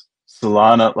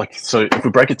Solana, like, so if we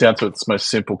break it down to its most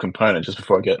simple component, just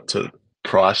before I get to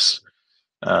price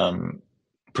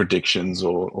predictions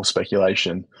or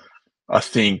speculation, I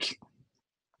think,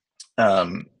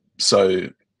 so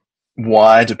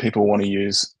why do people want to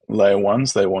use layer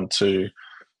ones? They want to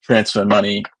transfer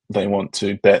money. They want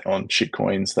to bet on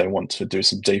shitcoins. They want to do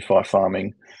some DeFi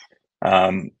farming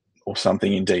or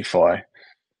something in DeFi.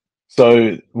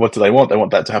 So what do they want? They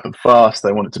want that to happen fast.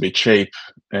 They want it to be cheap,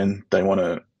 and they want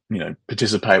to,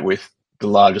 participate with the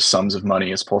largest sums of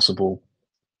money as possible.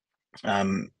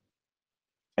 And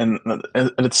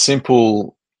it's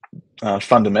simple,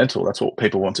 fundamental. That's what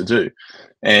people want to do.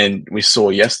 And we saw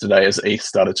yesterday as ETH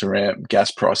started to ramp,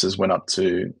 gas prices went up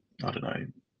to, I don't know,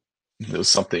 there was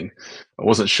something, I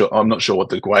wasn't sure, I'm not sure what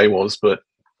the Gwei was, but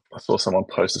I saw someone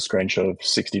post a screenshot of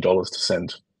 $60 to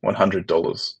send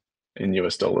 $100 in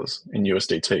US dollars, in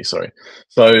USDT, sorry.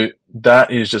 So that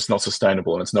is just not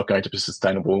sustainable, and it's not going to be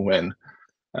sustainable when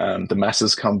the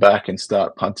masses come back and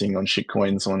start punting on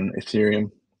shitcoins on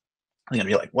Ethereum. They're going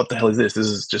to be like, what the hell is this? This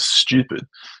is just stupid.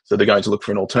 So they're going to look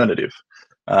for an alternative.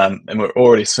 And we're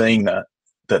already seeing that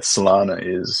Solana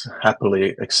is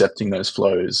happily accepting those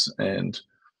flows and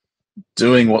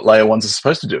doing what layer ones are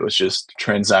supposed to do, is just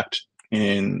transact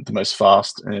in the most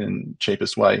fast and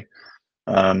cheapest way.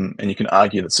 And you can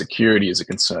argue that security is a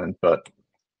concern, but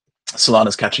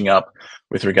Solana's catching up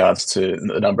with regards to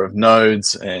the number of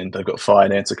nodes, and they've got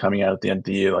Financer coming out at the end of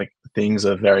the year. Like, things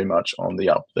are very much on the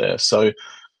up there. So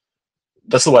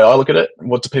that's the way I look at it.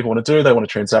 What do people want to do? They want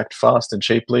to transact fast and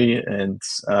cheaply and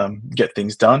get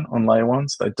things done on layer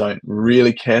ones. They don't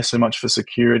really care so much for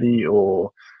security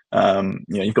or,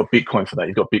 you've got Bitcoin for that.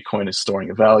 You've got Bitcoin as storing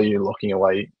a value, locking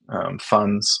away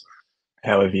funds.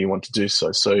 however you want to do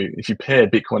so. So if you pair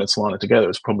Bitcoin and Solana together,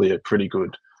 it's probably a pretty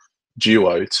good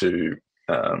duo to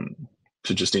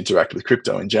just interact with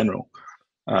crypto in general.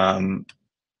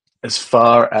 As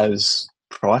far as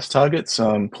price targets,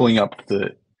 pulling up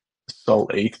the Sol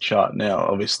ETH chart now,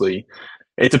 obviously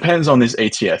it depends on this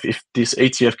ETF. If this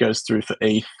ETF goes through for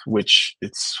ETH, which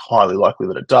it's highly likely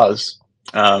that it does,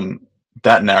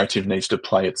 that narrative needs to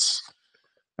play its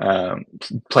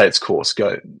course.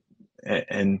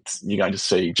 And you're going to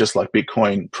see, just like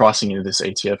Bitcoin, pricing into this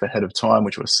ETF ahead of time,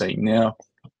 which we're seeing now.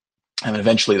 And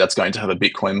eventually that's going to have a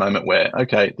Bitcoin moment where,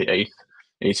 okay, the ETH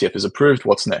ETF is approved,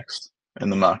 what's next?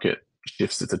 And the market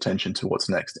shifts its attention to what's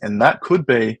next. And that could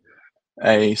be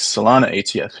a Solana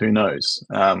ETF, who knows?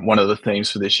 One of the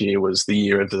themes for this year was the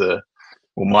year of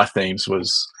my themes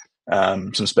was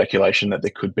some speculation that there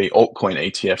could be altcoin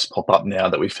ETFs pop up now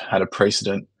that we've had a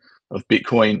precedent of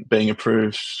Bitcoin being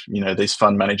approved. These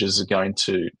fund managers are going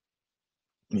to,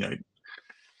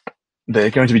 they're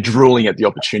going to be drooling at the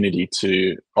opportunity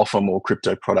to offer more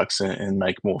crypto products and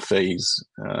make more fees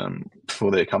for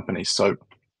their companies. So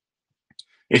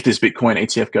if this Bitcoin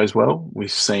ETF goes well, we've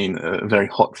seen a very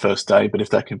hot first day, but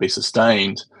if that can be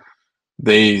sustained,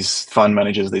 these fund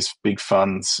managers, these big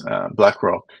funds,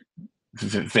 BlackRock,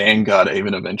 Vanguard,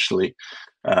 even eventually,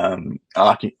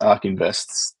 ARK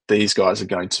Invests, these guys are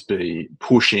going to be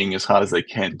pushing as hard as they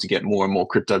can to get more and more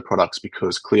crypto products,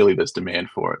 because clearly there's demand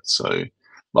for it. So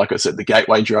like I said, the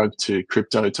gateway drug to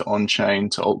crypto, to on-chain,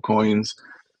 to altcoins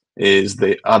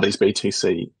are these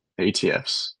BTC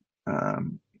ETFs.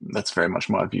 That's very much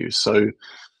my view. So,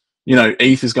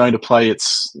 ETH is going to play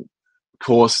its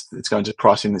course. It's going to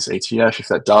price in this ETF. If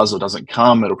that does or doesn't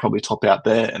come, it'll probably top out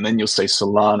there. And then you'll see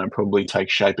Solana probably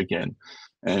take shape again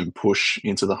and push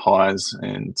into the highs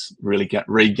and really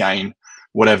regain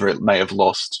whatever it may have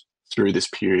lost through this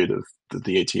period of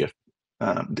the ETF,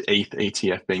 the ETH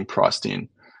ETF being priced in.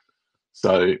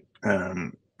 So,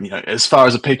 as far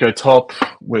as a Pico top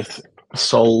with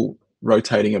Sol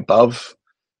rotating above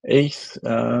ETH,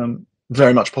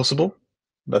 very much possible.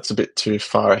 That's a bit too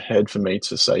far ahead for me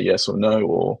to say yes or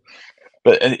no.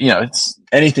 But it's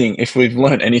anything. If we've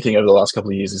learned anything over the last couple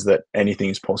of years, is that anything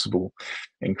is possible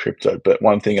in crypto. But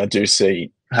one thing I do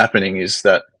see happening is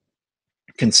that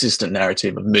consistent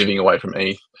narrative of moving away from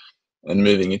ETH and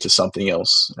moving into something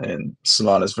else. And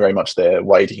Solana's very much there,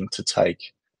 waiting to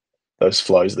take those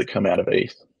flows that come out of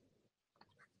ETH.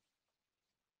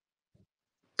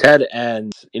 Ted,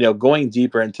 and going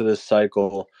deeper into this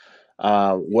cycle,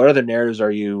 what other narratives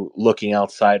are you looking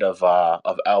outside of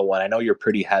L1? I know you're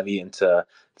pretty heavy into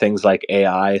things like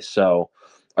AI. So,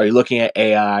 are you looking at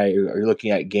AI? Are you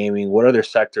looking at gaming? What other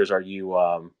sectors are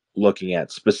you looking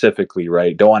at specifically?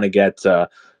 Right, don't want to get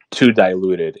too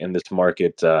diluted in this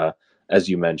market, as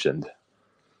you mentioned.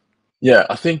 Yeah,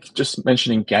 I think just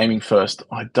mentioning gaming first,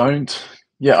 I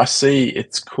see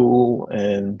it's cool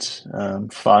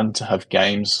and fun to have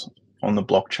games on the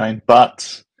blockchain,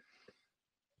 but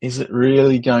is it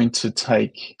really going to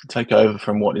take over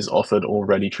from what is offered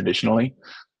already traditionally?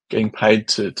 Getting paid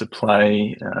to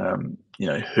play,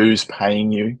 who's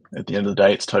paying you? At the end of the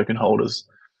day, it's token holders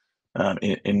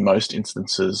in most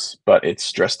instances, but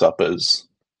it's dressed up as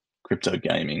crypto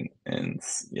gaming. And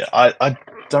yeah, I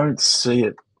don't see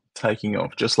it taking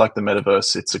off. Just like the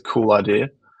metaverse, it's a cool idea,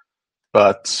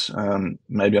 but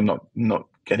maybe I'm not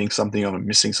getting something, or I'm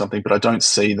missing something, but I don't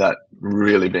see that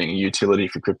really being a utility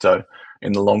for crypto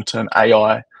in the long term.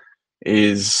 AI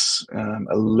is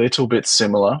a little bit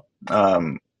similar,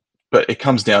 but it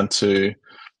comes down to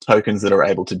tokens that are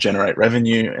able to generate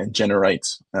revenue and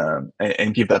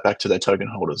and give that back to their token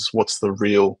holders. What's the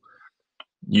real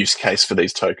use case for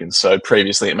these tokens? So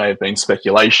previously it may have been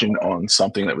speculation on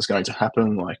something that was going to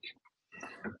happen, like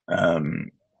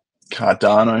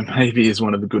Cardano maybe is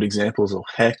one of the good examples, or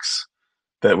Hex,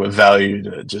 that were valued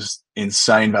at just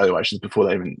insane valuations before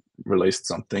they even released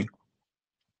something.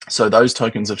 So those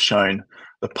tokens have shown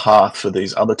the path for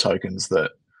these other tokens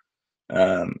that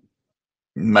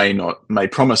may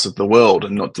promise of the world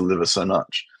and not deliver so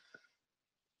much.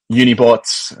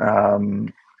 Unibots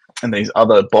and these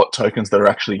other bot tokens that are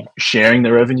actually sharing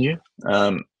the revenue,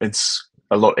 it's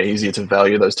a lot easier to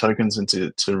value those tokens and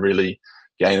to really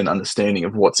gain an understanding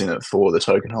of what's in it for the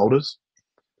token holders.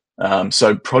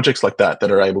 So projects like that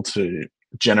are able to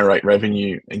generate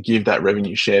revenue and give that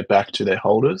revenue share back to their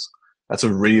holders, that's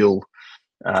a real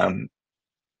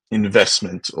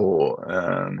investment,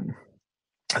 or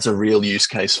that's a real use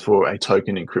case for a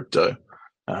token in crypto.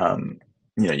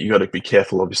 You got to be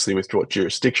careful, obviously, with what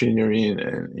jurisdiction you're in.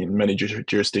 And in many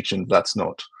jurisdictions, that's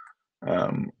not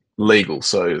legal.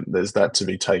 So there's that to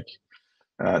be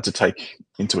to take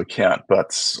into account.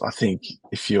 But I think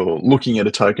if you're looking at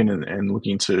a token and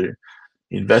looking to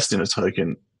invest in a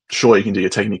token, sure, you can do your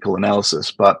technical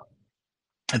analysis, but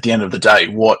at the end of the day,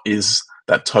 what is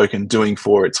that token doing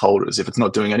for its holders? If it's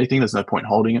not doing anything, there's no point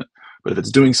holding it. But if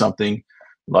it's doing something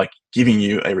like giving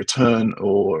you a return,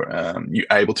 or you're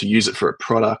able to use it for a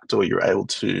product, or you're able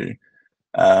to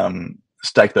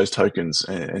stake those tokens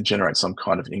and generate some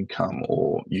kind of income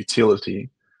or utility,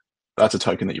 that's a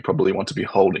token that you probably want to be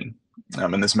holding.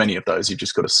 And there's many of those. You've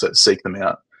just got to seek them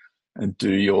out and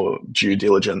do your due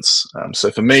diligence. So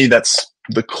for me, that's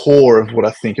the core of what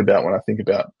I think about when I think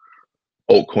about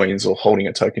altcoins or holding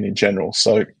a token in general.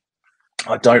 So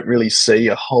I don't really see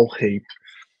a whole heap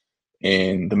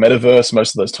in the metaverse.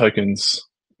 Most of those tokens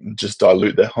just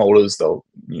dilute their holders.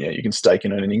 You can stake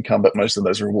and earn an income, but most of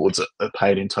those rewards are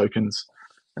paid in tokens,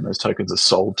 and those tokens are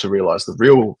sold to realize the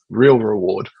real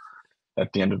reward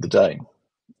at the end of the day.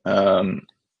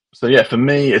 So yeah, for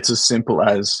me, it's as simple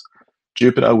as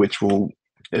Jupiter, which will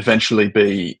eventually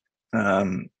be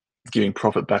giving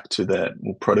profit back to their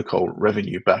protocol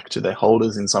revenue back to their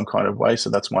holders in some kind of way. So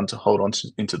that's one to hold on to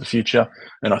into the future.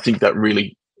 And I think that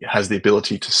really has the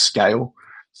ability to scale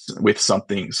with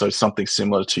something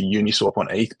similar to Uniswap on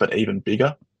ETH, but even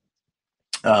bigger.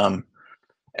 And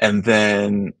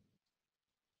then,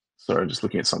 sorry, just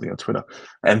looking at something on Twitter.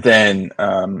 And then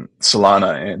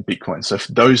Solana and Bitcoin. So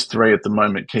those three at the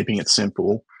moment, keeping it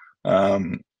simple, are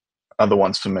the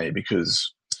ones for me,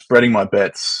 because spreading my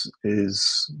bets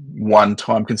is, one,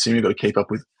 time consuming. You've got to keep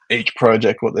up with each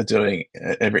project, what they're doing,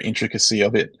 every intricacy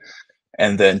of it.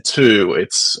 And then two,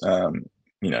 it's,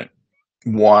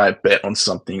 why bet on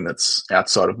something that's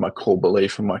outside of my core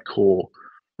belief and my core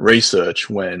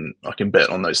research, when I can bet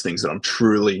on those things that I'm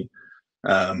truly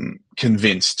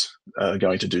convinced are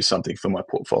going to do something for my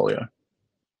portfolio.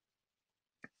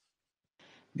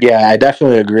 Yeah, I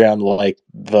definitely agree on like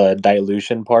the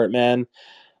dilution part, man.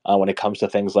 When it comes to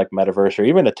things like metaverse or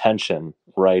even attention,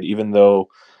 right? Even though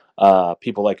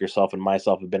people like yourself and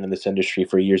myself have been in this industry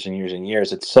for years and years and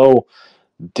years, it's so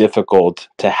difficult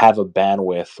to have a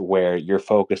bandwidth where you're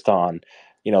focused on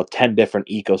 10 different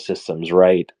ecosystems,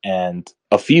 right? And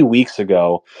a few weeks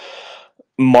ago,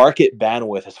 market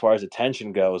bandwidth as far as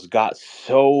attention goes got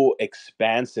so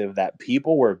expansive that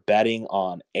people were betting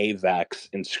on AVAX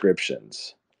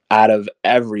inscriptions out of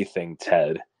everything,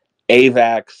 Ted.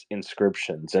 AVAX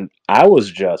inscriptions, and I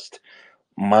was just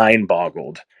mind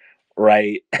boggled,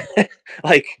 right?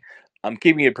 Like, I'm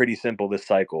keeping it pretty simple this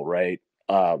cycle, right?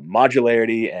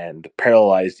 Modularity and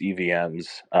parallelized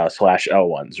EVMs slash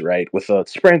L1s, right? With a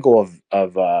sprinkle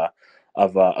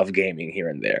of gaming here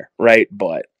and there, right?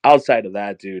 But outside of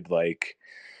that, dude, like,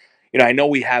 I know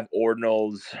we have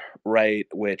ordinals, right,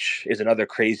 which is another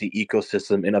crazy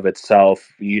ecosystem in of itself.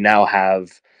 You now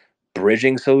have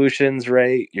bridging solutions,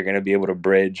 right? You're going to be able to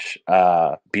bridge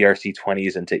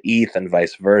BRC20s into ETH and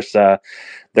vice versa.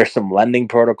 There's some lending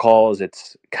protocols.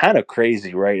 It's kind of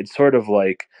crazy, right? It's sort of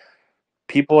like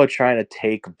people are trying to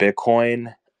take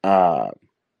Bitcoin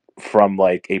from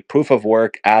like a proof of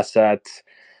work asset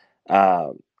uh,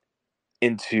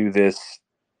 into this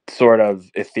sort of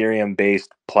Ethereum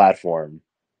based platform,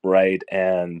 right?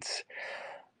 And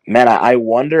man, I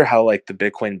wonder how like the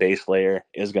Bitcoin base layer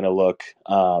is going to look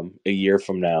a year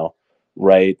from now,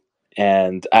 right?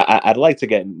 And I'd like to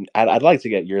get I'd like to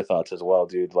get your thoughts as well,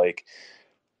 dude. Like,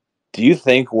 do you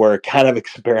think we're kind of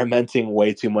experimenting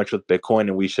way too much with Bitcoin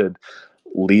and we should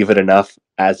leave it enough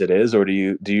as it is, or do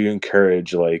you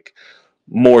encourage like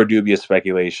more dubious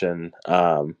speculation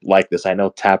like this? I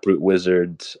know Taproot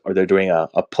Wizards, or they're doing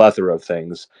a plethora of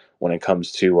things when it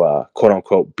comes to quote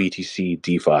unquote BTC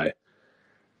DeFi.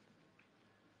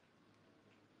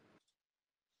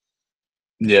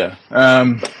 Yeah.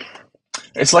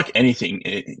 It's like anything.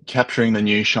 Capturing the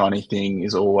new shiny thing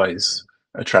is always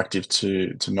attractive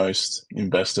to most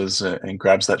investors, and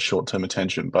grabs that short-term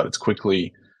attention, but it's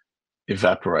quickly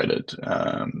evaporated.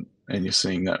 And you're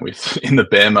seeing that with in the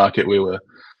bear market. Well,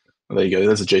 there you go.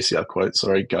 There's a GCR quote.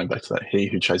 Sorry, going back to that. He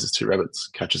who chases two rabbits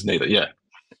catches neither. Yeah.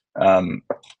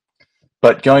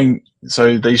 But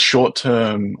so these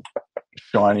short-term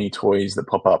shiny toys that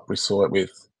pop up, we saw it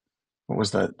with, what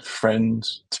was that, Friend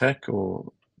Tech, or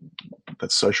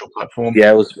that social platform?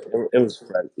 Yeah, it was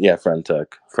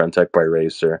Friend Tech by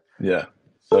Racer. Yeah.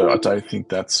 So I don't think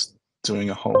that's doing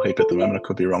a whole heap at the moment. I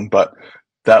could be wrong, but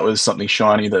that was something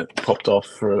shiny that popped off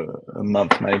for a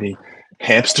month, maybe.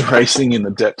 Hamster racing in the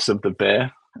depths of the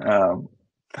bear.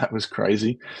 That was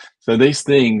crazy. So these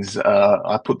things,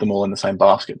 I put them all in the same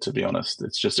basket, to be honest.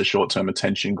 It's just a short-term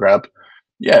attention grab.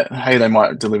 yeah, hey, they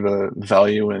might deliver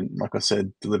value and, like I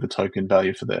said, deliver token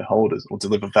value for their holders or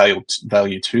deliver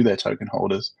value to their token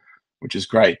holders, which is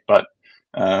great. But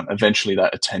eventually,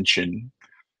 that attention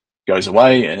goes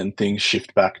away and things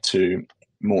shift back to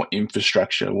more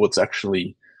infrastructure. What's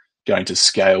actually going to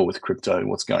scale with crypto?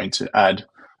 What's going to add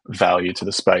value to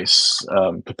the space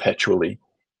perpetually?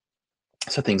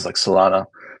 So things like Solana,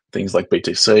 things like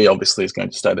BTC, obviously is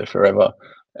going to stay there forever.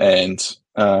 And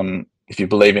if you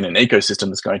believe in an ecosystem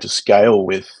that's going to scale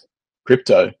with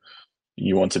crypto,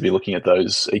 you want to be looking at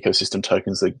those ecosystem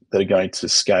tokens that are going to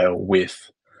scale with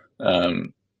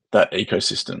that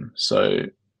ecosystem. So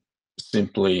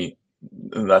simply,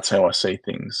 that's how I see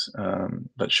things.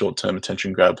 That short-term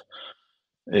attention grab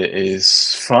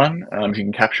is fun. If you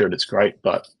can capture it, it's great,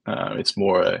 but it's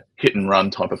more a hit and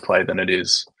run type of play than it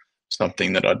is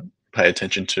something that I'd pay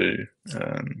attention to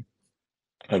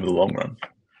over the long run.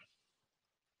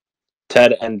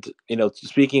 Ted, and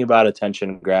speaking about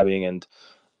attention grabbing and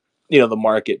the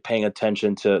market paying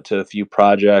attention to a few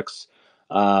projects,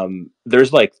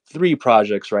 there's like three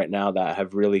projects right now that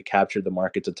have really captured the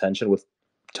market's attention with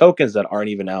tokens that aren't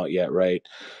even out yet, right?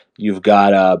 You've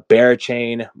got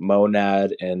Berachain,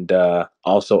 Monad, and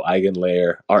also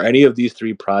Eigenlayer. Are any of these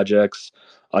three projects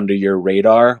under your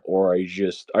radar, or are you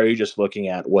just looking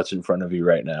at what's in front of you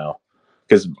right now?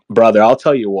 Because brother, I'll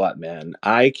tell you what, man,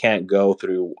 I can't go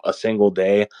through a single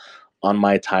day on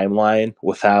my timeline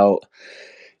without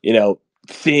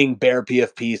seeing Bear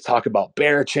PFPs talk about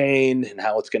Berachain and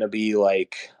how it's going to be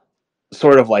like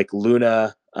sort of like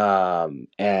Luna,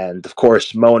 and of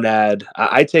course Monad.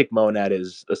 I take Monad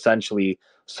as essentially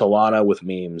Solana with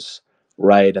memes,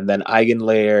 right? And then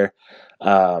Eigenlayer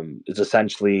is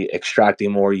essentially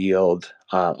extracting more yield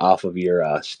off of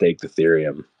your staked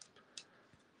Ethereum.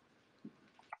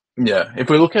 Yeah, if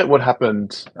we look at what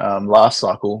happened last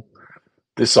cycle,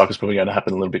 this cycle is probably going to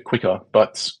happen a little bit quicker.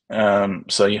 But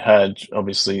so you had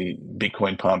obviously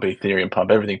Bitcoin pump, Ethereum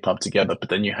pump, everything pumped together, but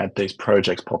then you had these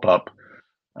projects pop up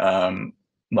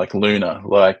like Luna,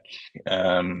 like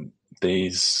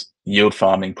these yield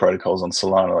farming protocols on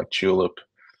Solana, like Tulip.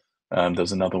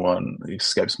 There's another one that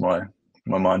escapes my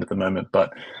mind at the moment,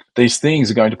 but these things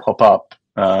are going to pop up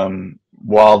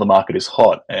while the market is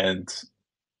hot, and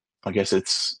I guess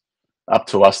it's up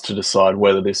to us to decide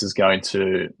whether this is going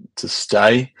to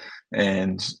stay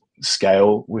and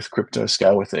scale with crypto,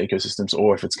 scale with the ecosystems,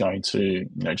 or if it's going to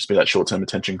just be that short term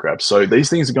attention grab. So these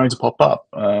things are going to pop up.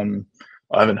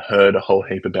 I haven't heard a whole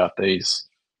heap about these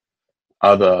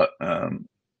other. Did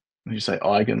you say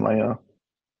Eigenlayer?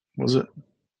 Was it?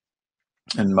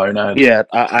 And Monad. Yeah,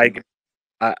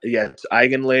 yeah, it's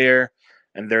Eigenlayer,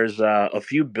 and there's a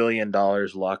few $1 billion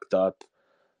locked up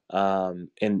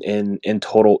in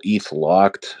total ETH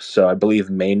locked. So I believe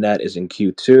mainnet is in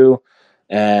Q2,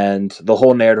 and the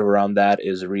whole narrative around that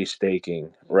is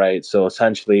restaking, right? So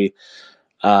essentially,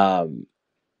 um,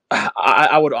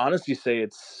 I would honestly say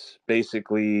it's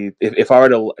basically, if I were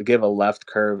to give a left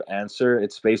curve answer,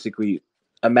 it's basically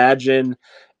imagine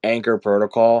Anchor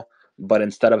Protocol, but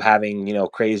instead of having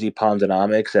crazy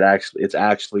Ponzonomics, it's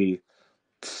actually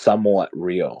somewhat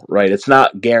real, right? It's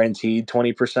not guaranteed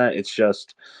 20%. It's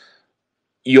just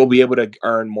you'll be able to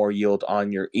earn more yield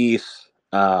on your ETH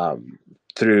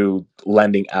through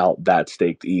lending out that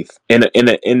staked ETH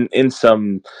in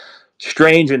some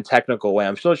strange and technical way.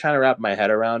 I'm still trying to wrap my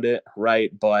head around it,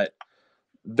 right? But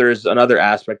there's another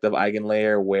aspect of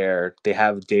Eigenlayer where they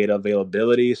have data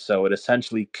availability, so it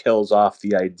essentially kills off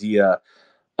the idea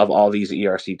of all these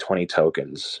ERC20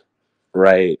 tokens,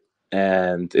 right?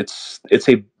 And it's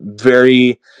a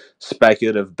very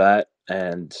speculative bet,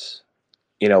 and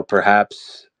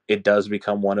perhaps it does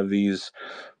become one of these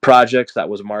projects that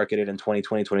was marketed in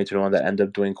 2020, 2021 that ended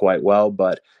up doing quite well.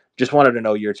 But just wanted to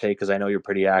know your take because I know you're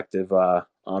pretty active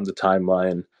on the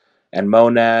timeline. And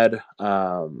Monad,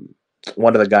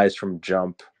 one of the guys from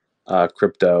Jump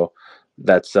Crypto,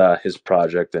 that's his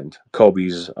project, and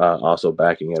Kobe's also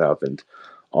backing it up and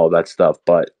all that stuff.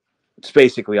 But it's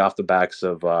basically off the backs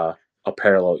of a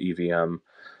parallel EVM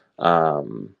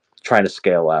trying to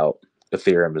scale out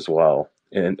Ethereum as well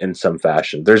in some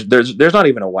fashion. There's not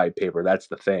even a white paper. That's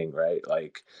the thing, right?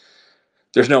 Like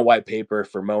there's no white paper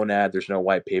for Monad. There's no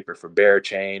white paper for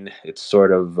Berachain. It's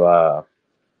sort of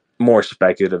more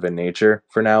speculative in nature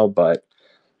for now. But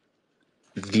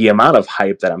the amount of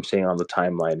hype that I'm seeing on the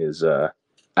timeline is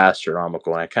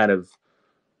astronomical, and I kind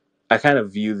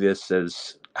of view this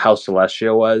as how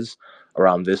Celestia was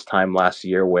around this time last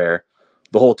year, where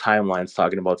the whole timeline's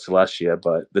talking about Celestia,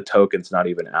 but the token's not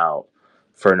even out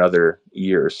for another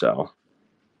year or so.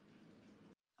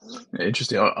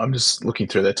 Interesting. I'm just looking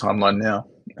through their timeline now.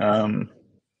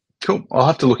 Cool. I'll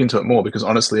have to look into it more because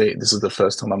honestly, this is the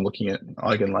first time I'm looking at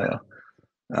Eigenlayer.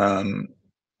 Um,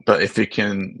 but if it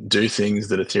can do things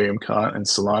that Ethereum can't and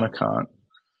Solana can't,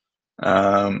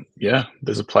 yeah,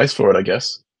 there's a place for it, I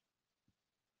guess.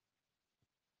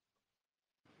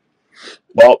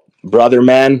 Well, brother,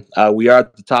 man, we are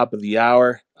at the top of the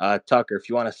hour. Tucker, if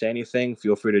you want to say anything,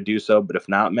 feel free to do so. But if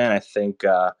not, man, I think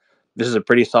this is a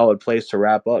pretty solid place to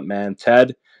wrap up, man.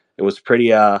 Ted, it was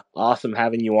pretty awesome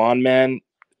having you on, man.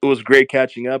 It was great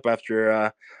catching up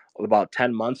after about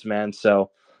 10 months, man. So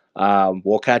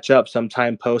we'll catch up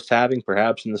sometime post halving,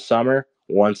 perhaps in the summer,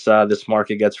 once this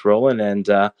market gets rolling. And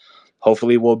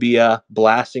hopefully we'll be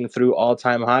blasting through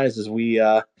all-time highs as we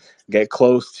get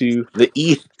close to the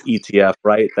ETH ETF,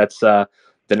 right? That's the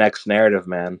next narrative,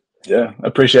 man. Yeah, I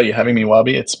appreciate you having me,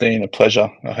 Wabi. It's been a pleasure.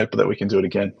 I hope that we can do it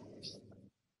again.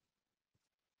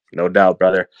 No doubt,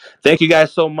 brother. Thank you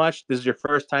guys so much. This is your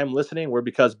first time listening. We're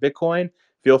Because Bitcoin.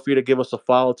 Feel free to give us a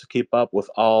follow to keep up with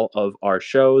all of our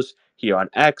shows here on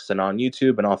X and on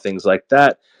YouTube and all things like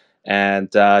that. And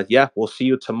yeah, we'll see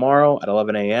you tomorrow at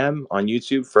 11 a.m. on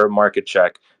YouTube for a market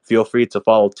check. Feel free to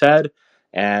follow Ted.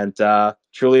 And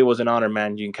truly, it was an honor,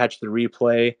 man. You can catch the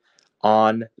replay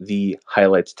on the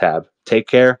highlights tab. Take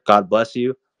care. God bless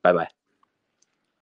you. Bye bye.